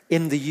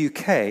 in the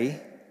UK,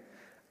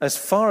 as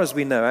far as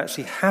we know,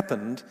 actually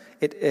happened.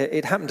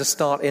 It happened to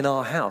start in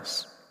our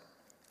house.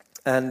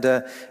 And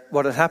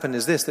what had happened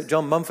is this, that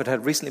John Mumford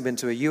had recently been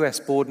to a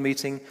US board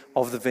meeting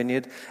of the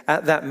Vineyard.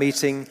 At that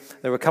meeting,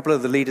 there were a couple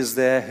of the leaders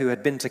there who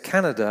had been to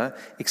Canada,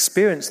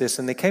 experienced this,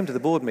 and they came to the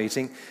board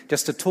meeting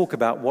just to talk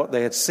about what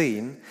they had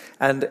seen.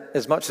 And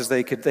as much as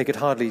they could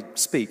hardly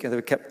speak, and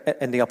they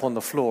kept ending up on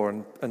the floor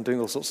and doing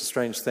all sorts of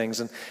strange things.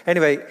 And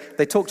anyway,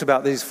 they talked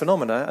about these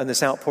phenomena and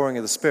this outpouring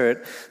of the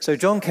Spirit. So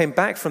John came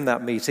back from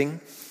that meeting,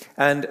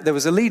 and there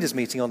was a leaders'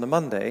 meeting on the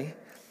Monday,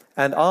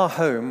 and our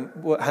home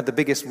had the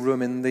biggest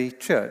room in the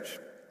church.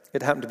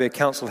 It happened to be a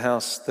council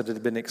house that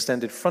had been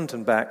extended front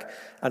and back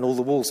and all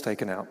the walls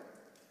taken out.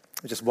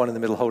 Just one in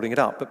the middle holding it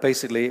up. But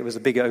basically, it was a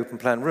bigger open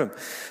plan room.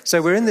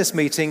 So we're in this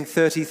meeting,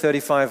 30,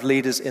 35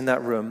 leaders in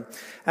that room.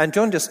 And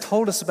John just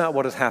told us about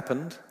what had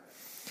happened.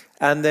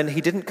 And then he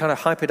didn't kind of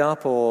hype it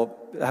up or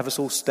have us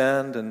all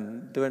stand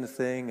and do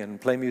anything and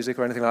play music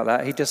or anything like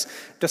that. He just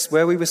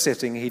where we were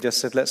sitting, he just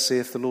said, let's see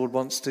if the Lord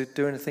wants to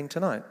do anything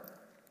tonight.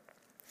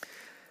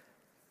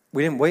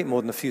 We didn't wait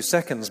more than a few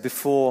seconds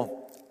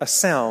before a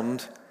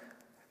sound,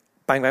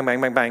 bang, bang, bang,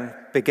 bang, bang,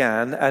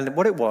 began. And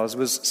what it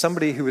was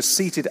somebody who was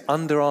seated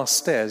under our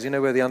stairs. You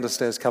know where the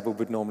understairs cupboard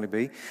would normally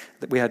be?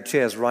 That we had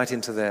chairs right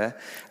into there.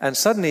 And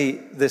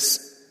suddenly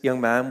this young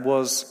man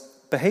was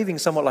behaving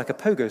somewhat like a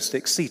pogo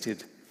stick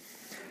seated.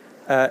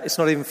 It's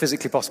not even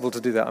physically possible to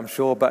do that, I'm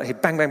sure. But he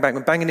bang, bang, bang,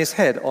 and banging his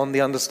head on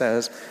the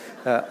underside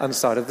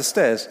of the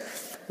stairs.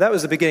 That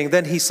was the beginning.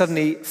 Then he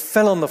suddenly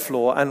fell on the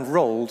floor and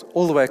rolled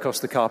all the way across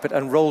the carpet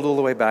and rolled all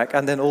the way back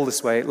and then all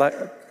this way,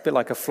 a bit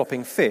like a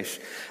flopping fish.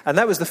 And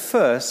that was the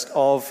first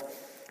of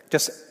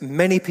just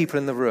many people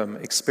in the room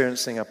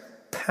experiencing a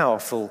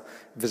powerful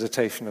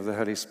visitation of the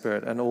Holy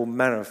Spirit, and all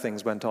manner of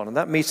things went on. And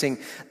that meeting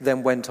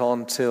then went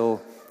on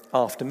till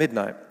after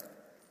midnight.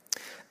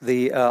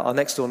 Our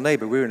next door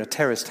neighbor, we were in a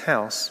terraced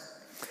house,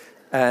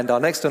 and our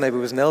next door neighbor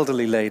was an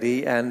elderly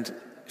lady, and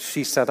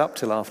she sat up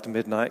till after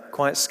midnight,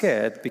 quite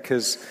scared,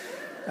 because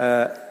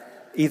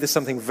either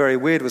something very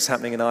weird was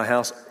happening in our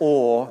house,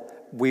 or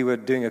we were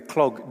doing a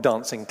clog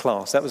dancing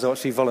class. That was what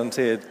she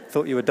volunteered.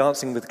 Thought you were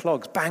dancing with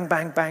clogs. Bang,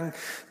 bang, bang,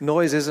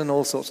 noises and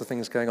all sorts of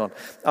things going on.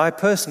 I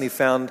personally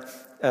found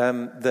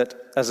that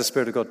as the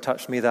Spirit of God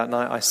touched me that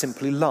night, I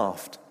simply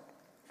laughed.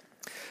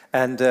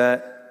 And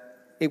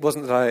it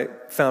wasn't that I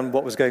found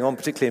what was going on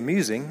particularly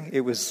amusing.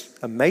 It was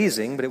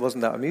amazing, but it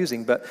wasn't that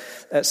amusing. But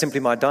simply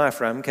my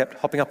diaphragm kept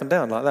hopping up and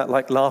down like that,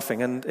 like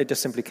laughing, and it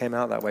just simply came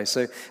out that way.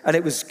 And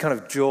it was kind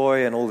of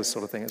joy and all this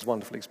sort of thing. It was a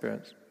wonderful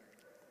experience.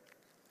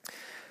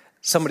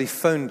 Somebody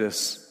phoned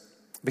us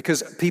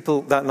because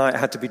people that night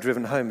had to be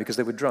driven home because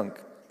they were drunk,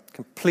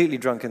 completely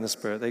drunk in the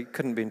Spirit. They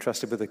couldn't be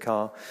entrusted with a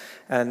car.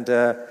 And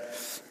so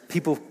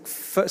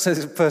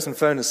this person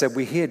phoned and said,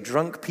 we hear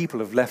drunk people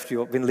have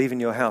been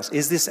leaving your house.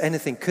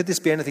 Could this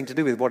be anything to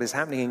do with what is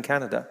happening in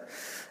Canada?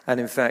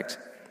 And in fact,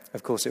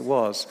 of course it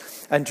was.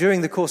 And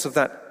during the course of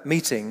that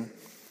meeting,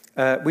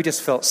 we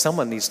just felt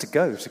someone needs to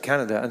go to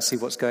Canada and see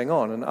what's going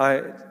on. And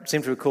I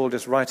seem to recall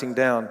just writing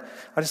down,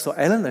 I just thought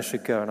Eleanor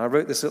should go. And I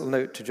wrote this little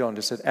note to John,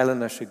 just said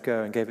Eleanor should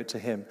go, and gave it to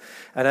him.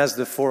 And as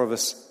the four of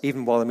us,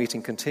 even while the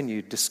meeting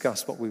continued,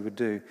 discussed what we would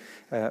do,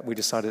 we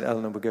decided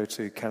Eleanor would go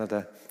to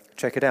Canada,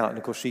 check it out. And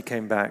of course she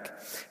came back.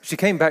 She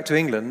came back to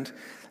England,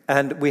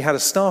 and we had a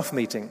staff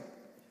meeting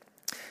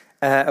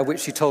at which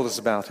she told us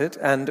about it,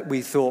 and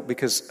we thought,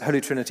 because Holy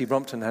Trinity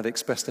Brompton had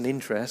expressed an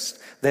interest,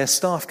 their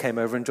staff came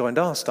over and joined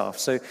our staff.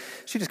 So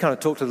she just kind of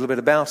talked a little bit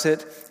about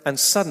it, and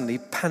suddenly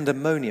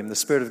pandemonium, the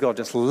Spirit of God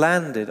just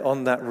landed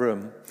on that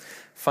room,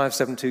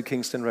 572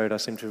 Kingston Road, I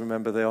seem to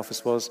remember the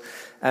office was,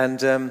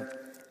 and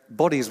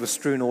bodies were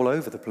strewn all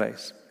over the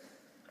place.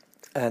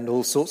 And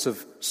all sorts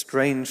of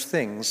strange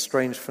things,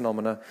 strange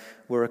phenomena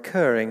were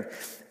occurring.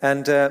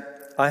 And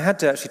I had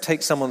to actually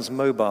take someone's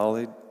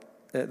mobile,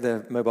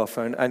 their mobile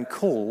phone, and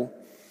call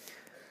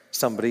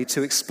somebody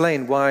to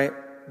explain why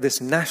this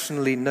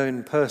nationally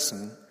known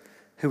person,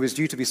 who was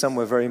due to be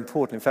somewhere very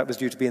important, in fact was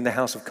due to be in the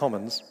House of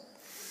Commons,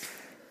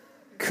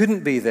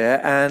 couldn't be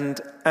there and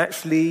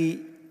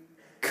actually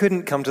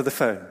couldn't come to the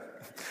phone.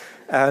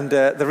 And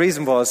the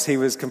reason was he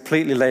was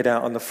completely laid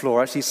out on the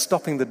floor, actually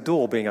stopping the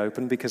door being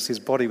opened because his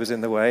body was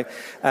in the way,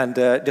 and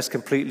just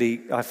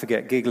completely, I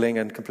forget, giggling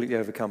and completely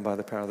overcome by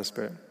the power of the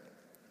Spirit.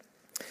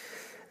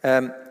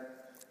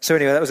 So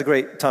anyway, that was a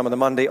great time on the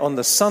Monday. On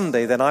the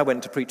Sunday, then I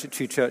went to preach at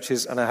two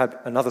churches, and I had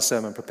another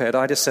sermon prepared.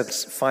 I just said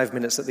 5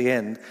 minutes at the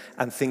end,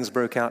 and things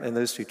broke out in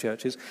those two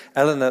churches.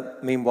 Eleanor,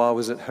 meanwhile,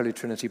 was at Holy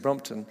Trinity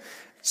Brompton,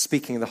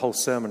 speaking the whole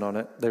sermon on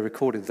it. They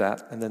recorded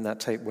that, and then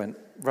that tape went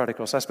right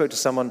across. I spoke to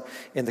someone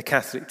in the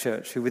Catholic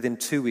Church who within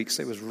 2 weeks,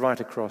 it was right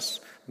across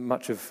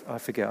much of, I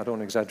forget, I don't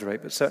want to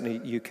exaggerate, but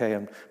certainly UK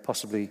and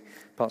possibly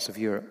parts of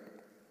Europe.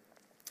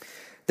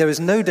 There is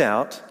no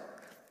doubt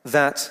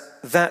that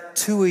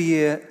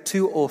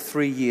 2 or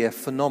 3 year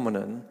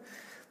phenomenon,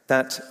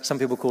 that some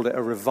people called it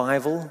a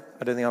revival.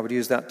 I don't think I would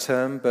use that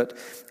term, but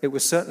it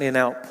was certainly an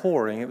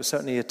outpouring. It was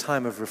certainly a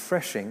time of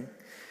refreshing.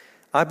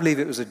 I believe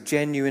it was a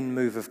genuine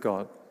move of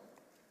God.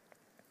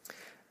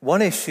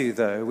 One issue,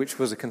 though, which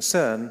was a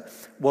concern,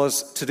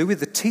 was to do with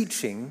the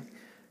teaching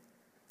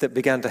that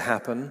began to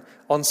happen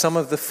on some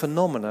of the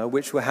phenomena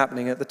which were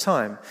happening at the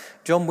time.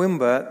 John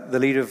Wimber, the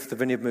leader of the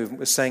Vineyard Movement,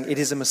 was saying it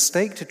is a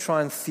mistake to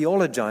try and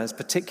theologize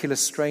particular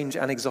strange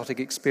and exotic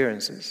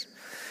experiences.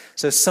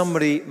 So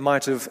somebody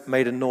might have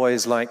made a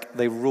noise like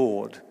they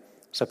roared.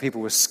 So people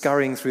were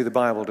scurrying through the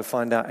Bible to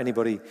find out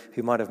anybody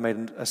who might have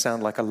made a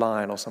sound like a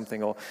lion or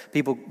something, or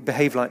people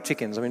behave like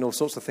chickens. I mean, all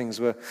sorts of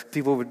things were,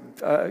 people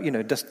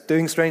were, just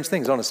doing strange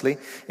things, honestly.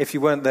 If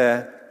you weren't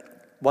there,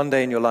 one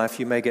day in your life,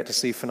 you may get to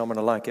see phenomena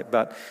like it,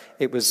 but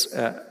it was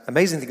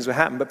amazing things were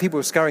happening. But people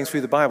were scurrying through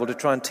the Bible to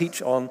try and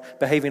teach on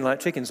behaving like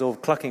chickens or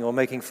clucking or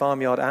making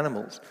farmyard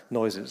animals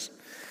noises.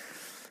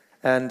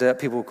 And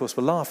people, of course,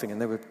 were laughing,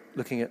 and they were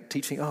looking at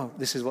teaching, oh,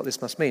 this is what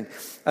this must mean.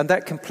 And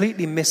that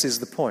completely misses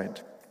the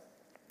point.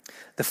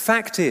 The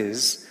fact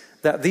is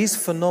that these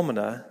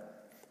phenomena,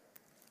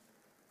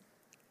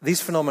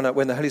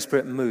 when the Holy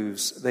Spirit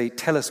moves, they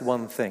tell us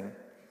one thing.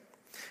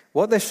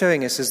 What they're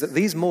showing us is that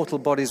these mortal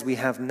bodies we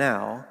have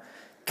now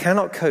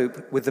cannot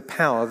cope with the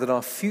power that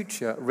our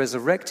future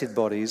resurrected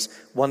bodies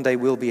one day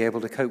will be able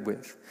to cope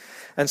with.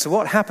 And so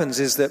what happens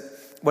is that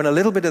when a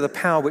little bit of the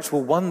power which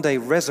will one day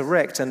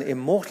resurrect and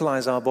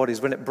immortalize our bodies,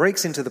 when it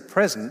breaks into the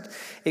present,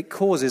 it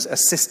causes a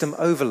system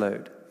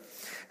overload.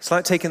 It's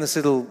like taking this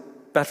little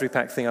battery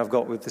pack thing I've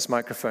got with this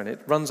microphone. It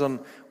runs on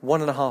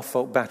 1.5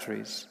 volt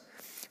batteries.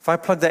 If I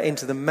plug that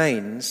into the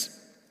mains,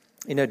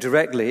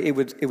 directly, it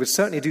would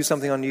certainly do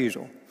something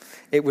unusual.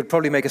 It would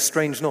probably make a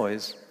strange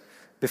noise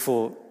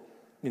before,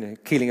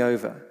 keeling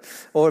over.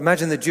 Or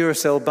imagine the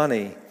Duracell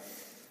bunny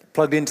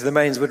plugged into the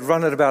mains would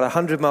run at about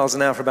 100 miles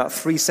an hour for about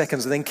 3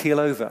 seconds and then keel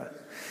over,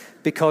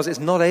 because it's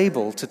not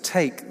able to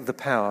take the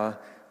power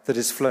that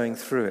is flowing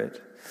through it.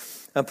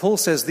 And Paul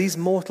says these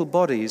mortal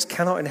bodies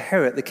cannot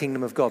inherit the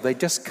kingdom of God. They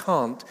just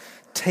can't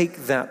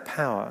take that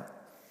power.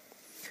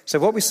 So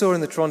what we saw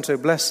in the Toronto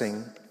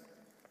blessing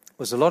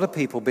was a lot of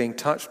people being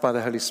touched by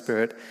the Holy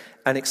Spirit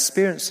and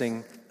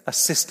experiencing a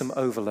system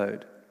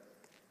overload.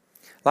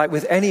 Like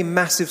with any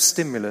massive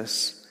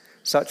stimulus,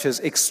 such as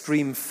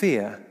extreme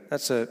fear,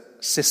 that's a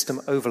system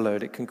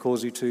overload. It can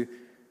cause you to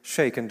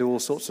shake and do all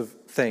sorts of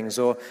things.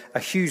 Or a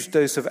huge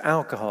dose of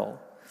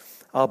alcohol.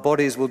 Our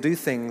bodies will do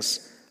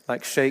things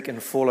like shake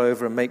and fall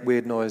over and make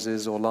weird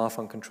noises or laugh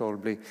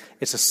uncontrollably.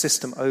 It's a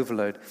system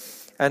overload.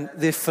 And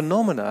the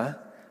phenomena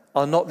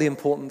are not the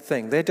important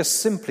thing. They're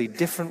just simply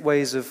different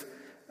ways of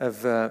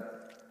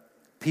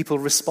people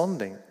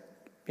responding.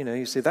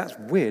 You say, that's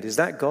weird. Is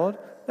that God?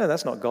 No,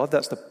 that's not God.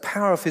 That's the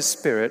power of His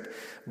Spirit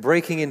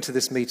breaking into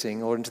this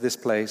meeting or into this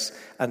place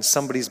and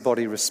somebody's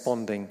body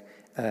responding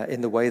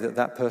in the way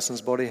that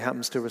person's body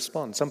happens to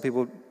respond. Some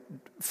people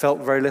felt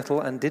very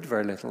little and did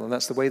very little, and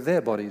that's the way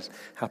their bodies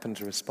happen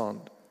to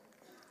respond.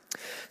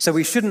 So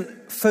we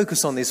shouldn't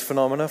focus on these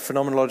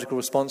phenomenological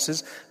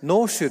responses,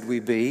 nor should we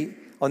be,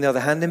 on the other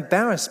hand,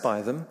 embarrassed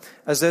by them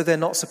as though they're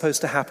not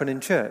supposed to happen in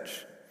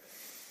church.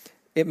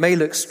 It may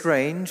look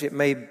strange, it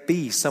may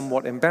be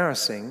somewhat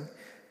embarrassing,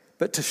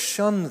 but to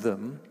shun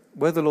them,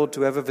 were the Lord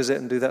to ever visit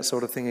and do that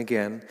sort of thing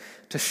again,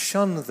 to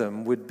shun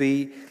them would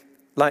be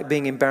like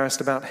being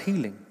embarrassed about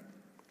healing.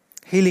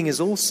 Healing is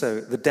also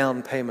the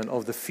down payment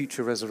of the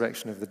future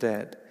resurrection of the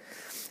dead.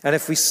 And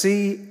if we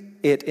see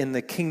it in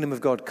the kingdom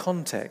of God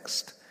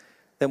context,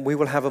 then we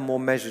will have a more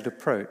measured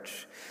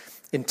approach.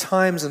 In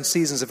times and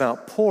seasons of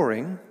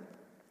outpouring,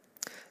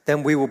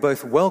 then we will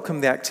both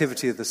welcome the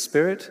activity of the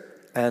Spirit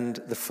and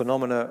the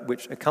phenomena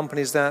which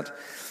accompanies that,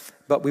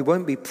 but we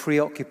won't be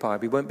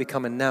preoccupied, we won't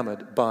become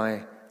enamored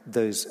by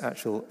those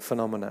actual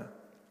phenomena.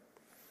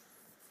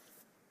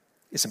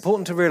 It's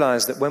important to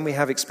realize that when we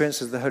have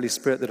experiences of the Holy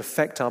Spirit that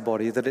affect our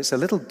body, that it's a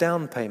little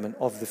down payment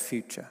of the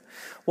future.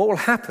 What will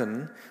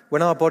happen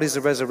when our bodies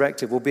are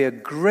resurrected will be a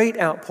great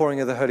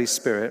outpouring of the Holy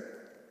Spirit,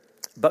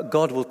 but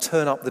God will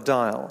turn up the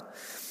dial.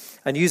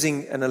 And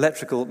using an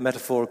electrical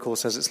metaphor, of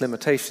course, has its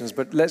limitations,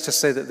 but let's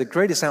just say that the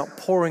greatest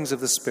outpourings of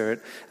the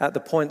Spirit at the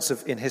points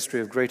in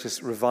history of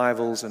greatest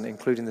revivals, and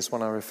including this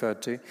one I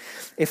referred to,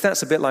 if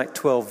that's a bit like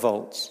 12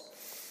 volts,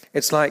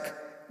 it's like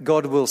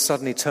God will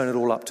suddenly turn it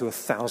all up to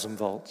 1,000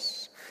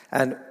 volts.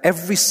 And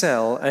every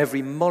cell,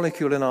 every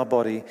molecule in our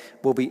body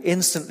will be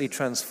instantly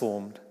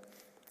transformed.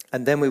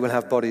 And then we will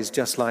have bodies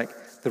just like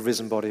the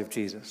risen body of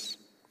Jesus.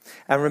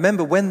 And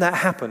remember, when that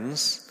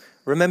happens,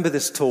 remember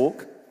this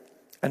talk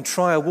and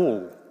try a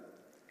wall.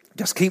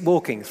 Just keep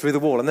walking through the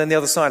wall. And then the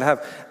other side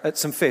have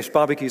some fish,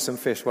 barbecue some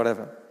fish,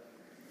 whatever.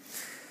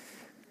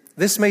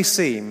 This may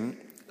seem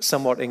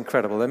somewhat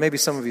incredible. There may be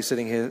some of you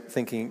sitting here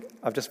thinking,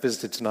 I've just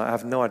visited tonight, I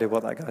have no idea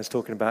what that guy's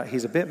talking about.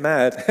 He's a bit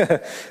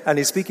mad. And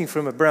he's speaking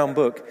from a brown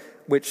book,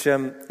 which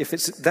if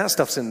that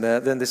stuff's in there,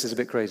 then this is a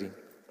bit crazy.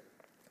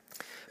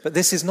 But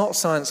this is not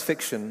science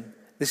fiction.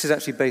 This is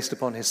actually based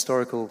upon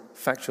historical,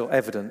 factual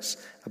evidence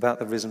about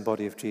the risen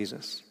body of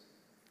Jesus.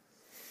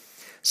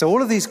 So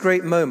all of these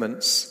great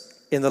moments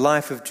in the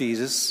life of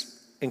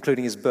Jesus,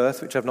 including his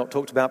birth, which I've not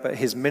talked about, but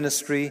his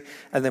ministry,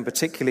 and then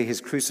particularly his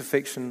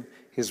crucifixion,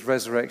 his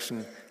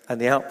resurrection, and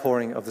the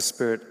outpouring of the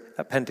Spirit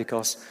at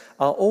Pentecost,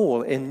 are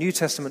all, in New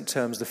Testament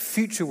terms, the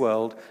future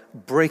world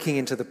breaking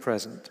into the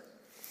present.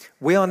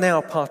 We are now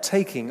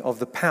partaking of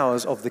the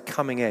powers of the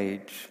coming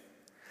age.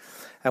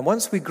 And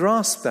once we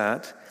grasp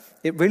that,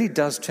 it really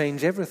does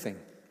change everything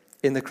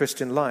in the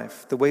Christian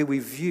life, the way we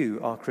view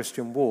our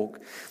Christian walk.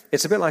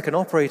 It's a bit like an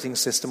operating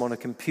system on a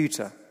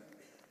computer,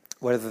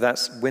 whether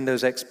that's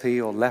Windows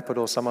XP or Leopard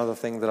or some other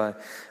thing that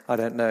I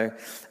don't know,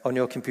 on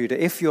your computer.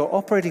 If your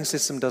operating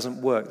system doesn't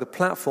work, the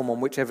platform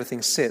on which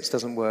everything sits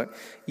doesn't work,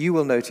 you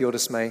will know to your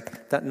dismay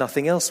that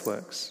nothing else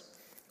works.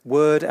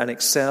 Word and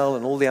Excel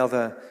and all the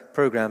other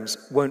programs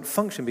won't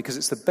function because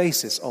it's the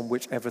basis on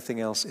which everything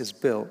else is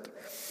built.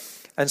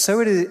 And so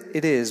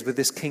it is with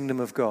this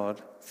kingdom of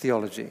God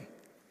theology,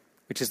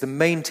 which is the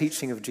main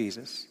teaching of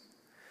Jesus.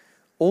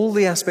 All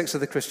the aspects of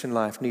the Christian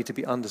life need to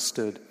be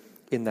understood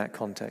in that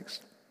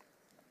context.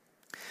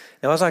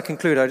 Now, as I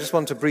conclude, I just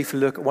want to briefly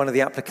look at one of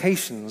the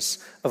applications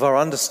of our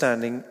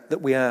understanding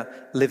that we are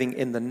living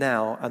in the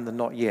now and the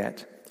not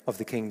yet of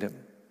the kingdom.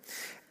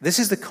 This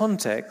is the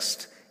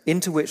context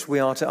into which we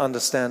are to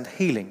understand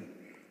healing.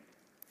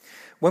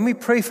 When we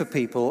pray for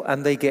people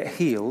and they get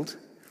healed,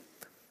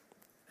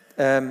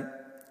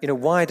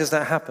 why does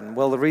that happen?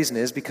 Well, the reason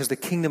is because the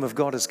kingdom of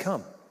God has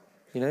come.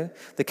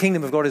 The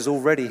kingdom of God is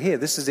already here.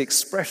 This is the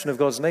expression of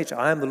God's nature.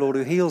 I am the Lord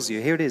who heals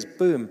you. Here it is.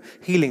 Boom.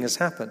 Healing has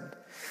happened.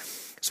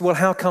 So, well,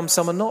 how come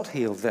some are not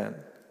healed then?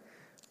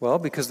 Well,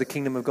 because the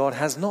kingdom of God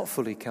has not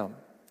fully come.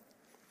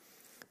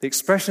 The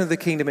expression of the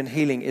kingdom in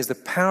healing is the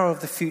power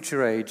of the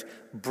future age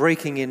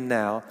breaking in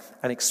now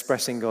and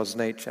expressing God's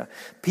nature.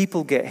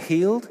 People get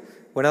healed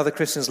when other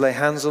Christians lay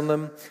hands on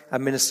them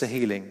and minister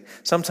healing,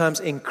 sometimes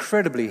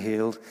incredibly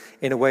healed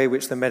in a way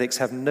which the medics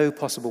have no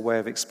possible way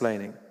of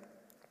explaining.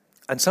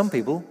 And some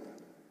people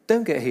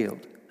don't get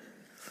healed.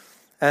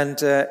 And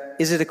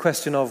is it a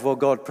question of, well,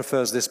 God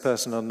prefers this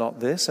person or not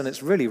this? And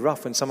it's really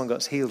rough when someone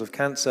is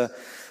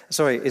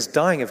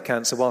dying of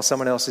cancer while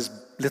someone else's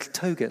little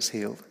toe gets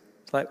healed.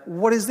 It's like,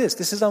 what is this?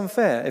 This is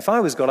unfair. If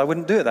I was God, I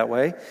wouldn't do it that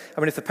way. I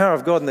mean, if the power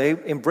of God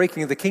in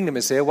breaking of the kingdom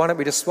is here, why don't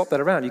we just swap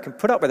that around? You can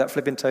put up with that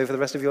flipping toe for the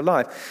rest of your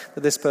life,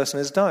 that this person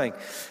is dying.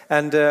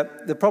 And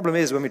the problem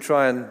is when we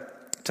try and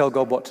tell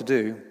God what to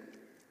do,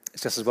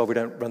 it's just as well we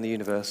don't run the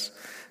universe.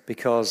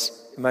 Because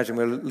imagine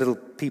we're little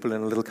people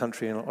in a little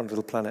country on a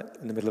little planet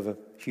in the middle of a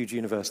huge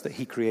universe that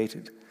he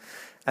created.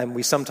 And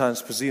we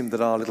sometimes presume that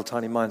our little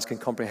tiny minds can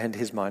comprehend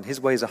his mind. His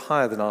ways are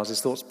higher than ours,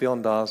 his thoughts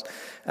beyond ours.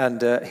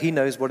 And he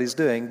knows what he's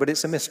doing, but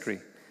it's a mystery.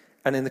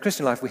 And in the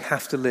Christian life, we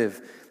have to live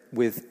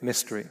with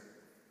mystery.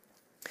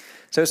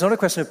 So it's not a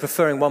question of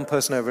preferring one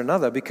person over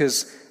another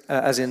because,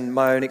 as in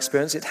my own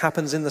experience, it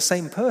happens in the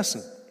same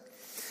person.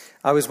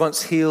 I was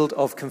once healed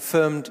of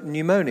confirmed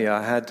pneumonia.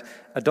 I had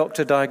a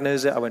doctor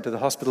diagnose it. I went to the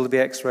hospital to be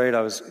x-rayed.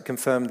 I was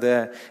confirmed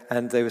there,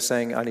 and they were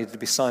saying I needed to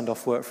be signed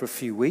off work for a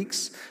few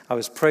weeks. I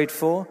was prayed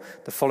for.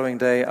 The following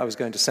day, I was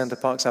going to Center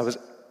Parcs. I was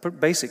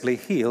basically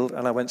healed,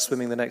 and I went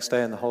swimming the next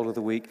day and the whole of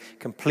the week,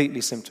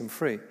 completely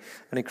symptom-free.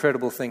 An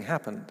incredible thing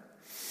happened.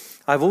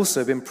 I've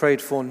also been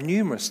prayed for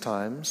numerous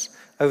times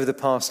over the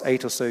past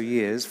 8 or so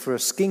years for a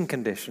skin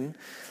condition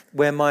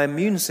where my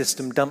immune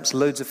system dumps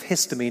loads of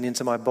histamine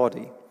into my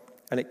body,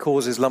 and it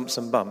causes lumps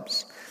and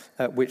bumps,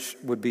 which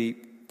would be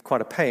quite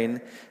a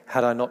pain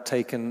had I not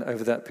taken,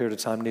 over that period of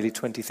time, nearly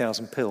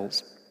 20,000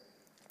 pills.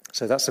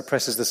 So that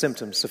suppresses the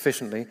symptoms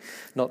sufficiently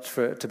not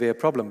for it to be a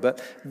problem. But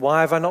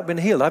why have I not been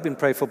healed? I've been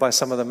prayed for by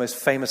some of the most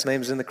famous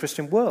names in the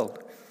Christian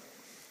world.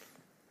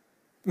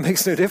 It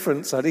makes no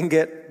difference. I didn't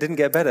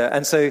get better.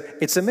 And so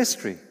it's a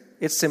mystery.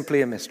 It's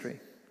simply a mystery.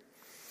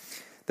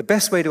 The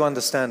best way to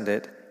understand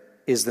it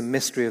is the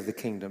mystery of the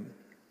kingdom.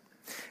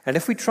 And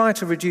if we try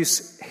to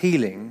reduce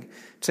healing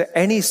to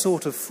any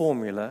sort of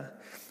formula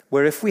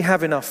where if we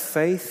have enough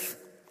faith,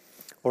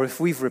 or if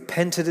we've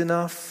repented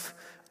enough,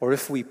 or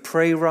if we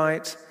pray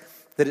right,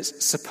 that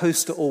it's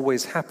supposed to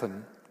always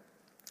happen,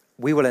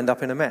 we will end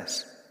up in a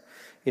mess.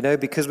 You know,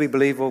 because we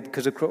believe, well,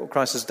 because of what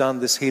Christ has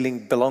done, this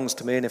healing belongs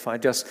to me, and if I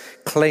just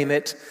claim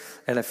it,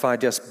 and if I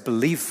just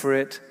believe for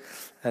it,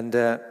 and,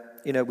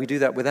 we do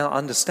that without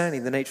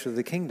understanding the nature of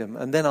the kingdom,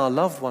 and then our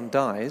loved one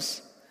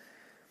dies,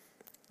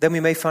 then we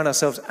may find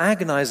ourselves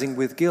agonizing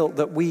with guilt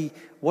that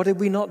what did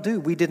we not do?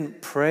 We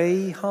didn't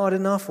pray hard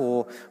enough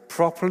or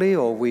properly,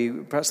 or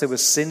perhaps there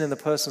was sin in the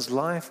person's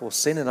life or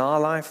sin in our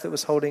life that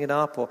was holding it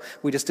up, or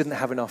we just didn't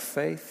have enough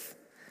faith.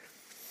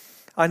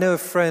 I know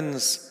of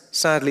friends,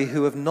 sadly,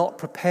 who have not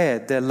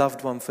prepared their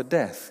loved one for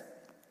death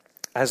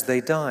as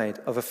they died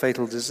of a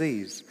fatal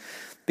disease,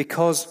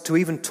 because to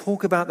even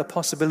talk about the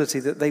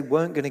possibility that they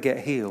weren't going to get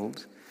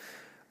healed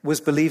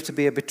was believed to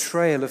be a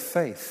betrayal of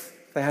faith.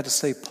 They had to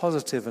stay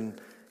positive and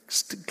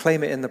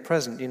claim it in the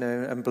present,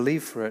 and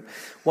believe for it.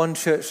 One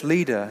church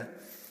leader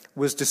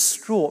was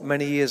distraught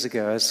many years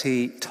ago as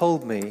he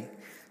told me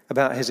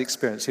about his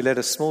experience. He led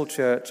a small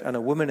church, and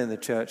a woman in the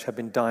church had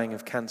been dying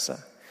of cancer.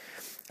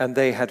 And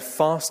they had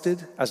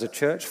fasted as a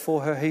church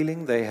for her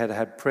healing. They had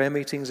had prayer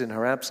meetings in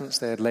her absence.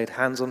 They had laid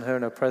hands on her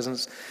in her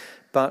presence.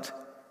 But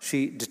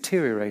she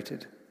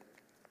deteriorated.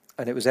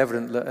 And it was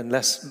evident that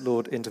unless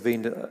Lord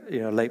intervened at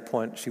a late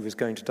point, she was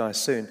going to die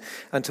soon.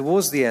 And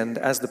towards the end,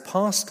 as the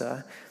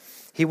pastor,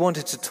 he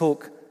wanted to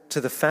talk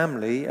to the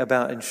family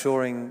about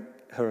ensuring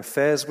her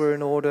affairs were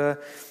in order,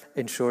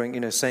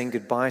 ensuring, saying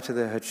goodbye to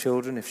her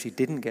children if she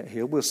didn't get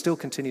healed. We'll still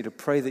continue to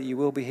pray that you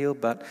will be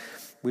healed, but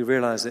we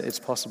realize that it's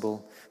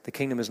possible the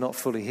kingdom is not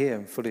fully here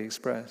and fully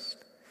expressed.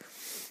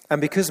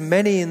 And because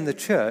many in the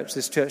church,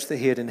 this church that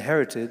he had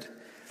inherited,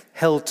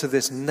 held to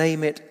this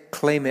name it,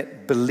 claim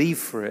it, believe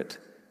for it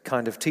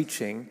kind of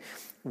teaching,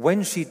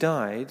 when she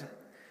died,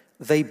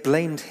 they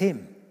blamed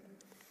him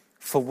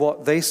for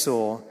what they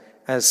saw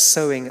as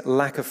sowing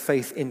lack of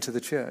faith into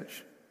the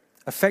church,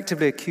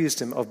 effectively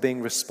accused him of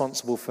being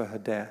responsible for her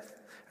death.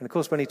 And of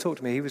course, when he talked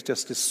to me, he was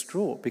just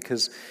distraught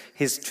because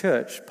his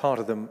church, part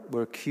of them,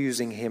 were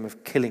accusing him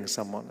of killing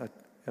someone,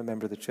 a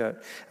member of the church.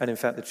 And in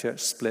fact, the church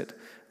split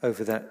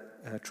over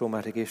that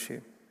traumatic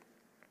issue.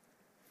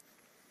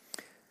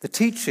 The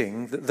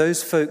teaching that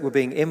those folk were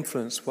being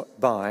influenced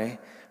by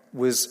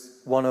was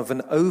one of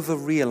an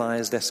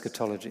over-realized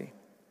eschatology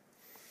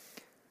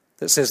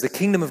that says the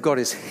kingdom of God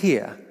is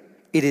here.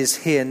 It is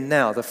here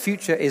now. The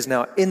future is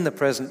now in the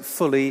present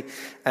fully,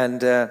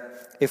 and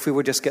if we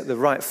would just get the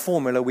right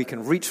formula, we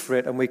can reach for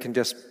it and we can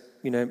just,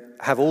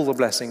 have all the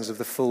blessings of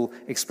the full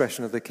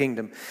expression of the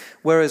kingdom.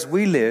 Whereas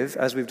we live,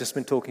 as we've just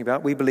been talking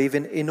about, we believe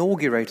in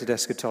inaugurated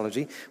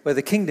eschatology, where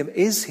the kingdom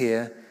is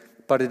here,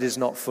 but it is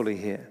not fully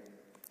here.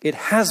 It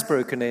has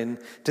broken in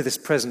to this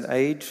present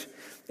age.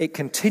 It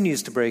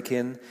continues to break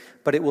in,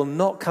 but it will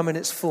not come in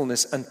its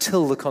fullness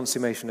until the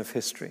consummation of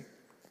history.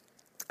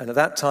 And at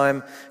that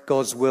time,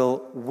 God's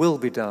will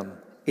be done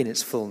in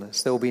its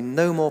fullness. There will be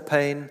no more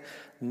pain,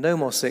 no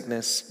more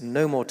sickness,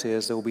 no more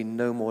tears. There will be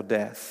no more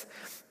death.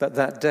 But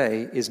that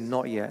day is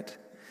not yet.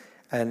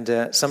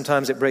 And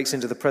sometimes it breaks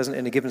into the present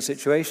in a given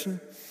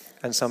situation,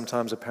 and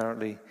sometimes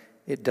apparently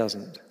it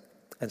doesn't.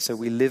 And so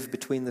we live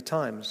between the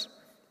times,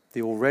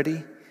 the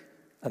already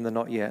and the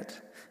not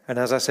yet. And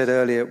as I said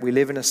earlier, we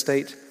live in a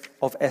state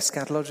of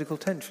eschatological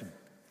tension.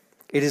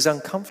 It is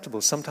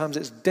uncomfortable. Sometimes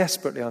it's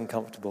desperately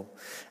uncomfortable.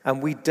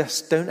 And we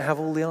just don't have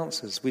all the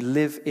answers. We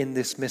live in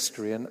this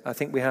mystery. And I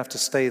think we have to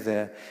stay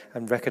there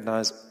and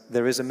recognize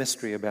there is a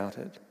mystery about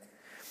it.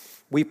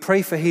 We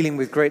pray for healing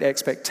with great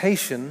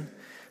expectation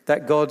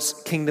that God's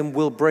kingdom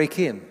will break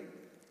in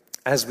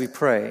as we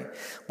pray.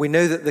 We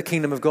know that the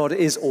kingdom of God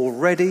is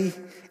already,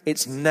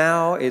 it's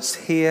now, it's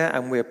here,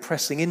 and we're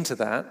pressing into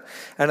that.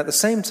 And at the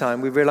same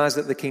time, we realize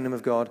that the kingdom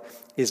of God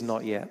is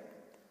not yet.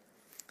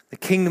 The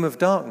kingdom of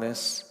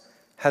darkness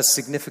has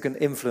significant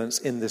influence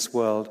in this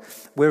world.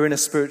 We're in a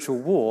spiritual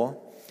war,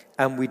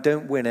 and we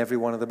don't win every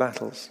one of the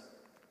battles.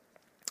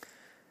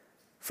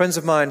 Friends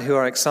of mine who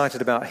are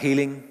excited about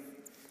healing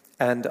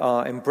and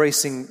are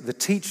embracing the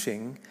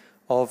teaching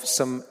of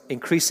some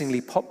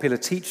increasingly popular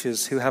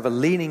teachers who have a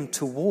leaning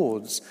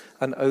towards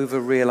an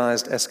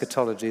over-realized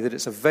eschatology, that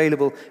it's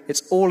available,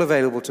 it's all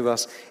available to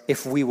us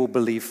if we will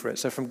believe for it.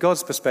 So from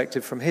God's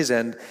perspective, from his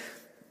end,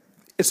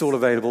 it's all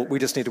available. We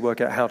just need to work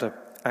out how to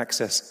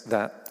access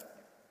that.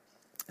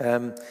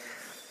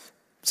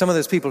 Some of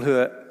those people who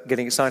are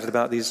getting excited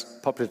about these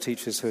popular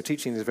teachers who are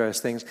teaching these various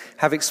things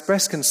have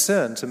expressed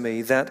concern to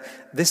me that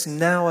this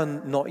now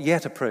and not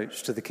yet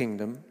approach to the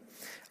kingdom,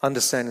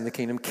 understanding the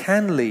kingdom,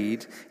 can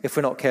lead, if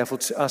we're not careful,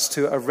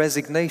 to a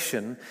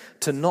resignation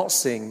to not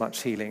seeing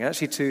much healing,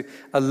 actually to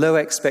a low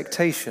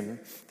expectation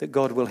that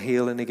God will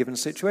heal in a given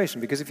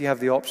situation. Because if you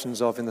have the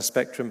options of, in the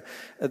spectrum,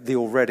 the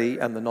already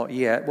and the not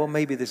yet, well,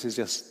 maybe this is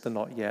just the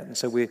not yet. And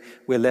so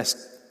we're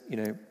less,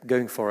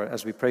 going for it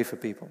as we pray for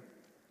people.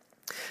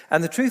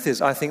 And the truth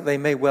is, I think they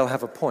may well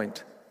have a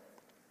point.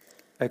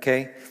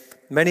 Okay?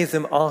 Many of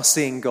them are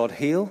seeing God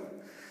heal,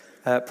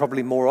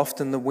 probably more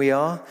often than we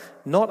are.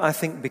 Not, I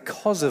think,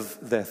 because of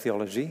their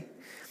theology,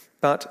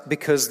 but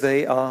because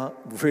they are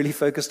really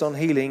focused on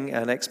healing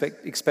and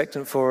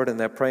expectant for it, and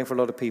they're praying for a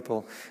lot of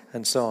people,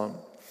 and so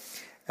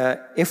on.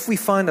 If we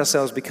find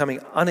ourselves becoming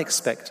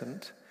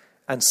unexpectant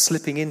and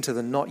slipping into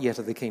the not yet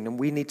of the kingdom,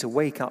 we need to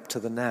wake up to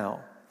the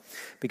now.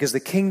 Because the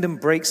kingdom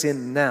breaks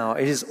in now.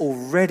 It is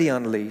already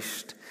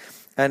unleashed.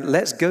 And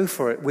let's go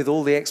for it with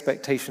all the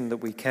expectation that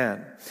we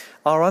can.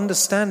 Our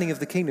understanding of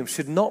the kingdom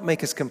should not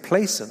make us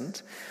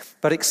complacent,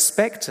 but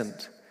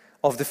expectant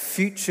of the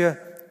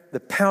future. The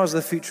powers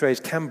of the future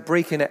age can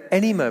break in at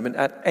any moment,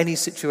 at any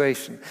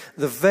situation.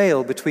 The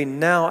veil between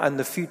now and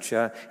the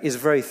future is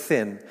very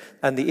thin,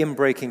 and the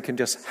inbreaking can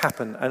just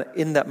happen. And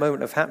in that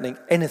moment of happening,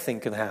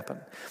 anything can happen.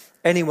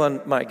 Anyone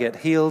might get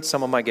healed,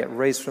 someone might get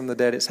raised from the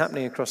dead. It's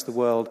happening across the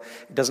world.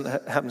 It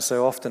doesn't happen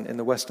so often in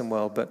the Western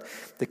world, but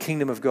the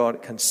kingdom of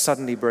God can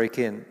suddenly break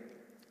in.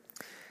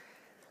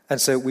 And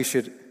so we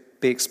should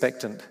be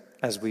expectant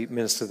as we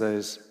minister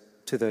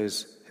to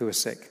those who are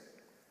sick.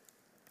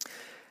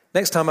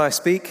 Next time I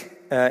speak,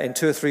 in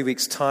 2 or 3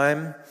 weeks'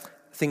 time,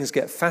 things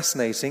get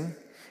fascinating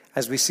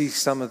as we see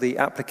some of the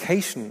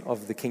application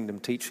of the kingdom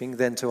teaching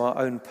then to our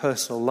own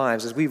personal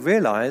lives, as we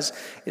realize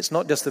it's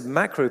not just the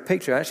macro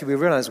picture. Actually,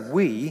 we realize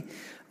we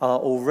are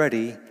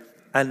already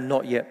and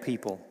not yet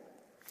people.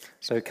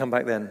 So come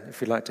back then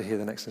if you'd like to hear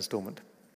the next installment.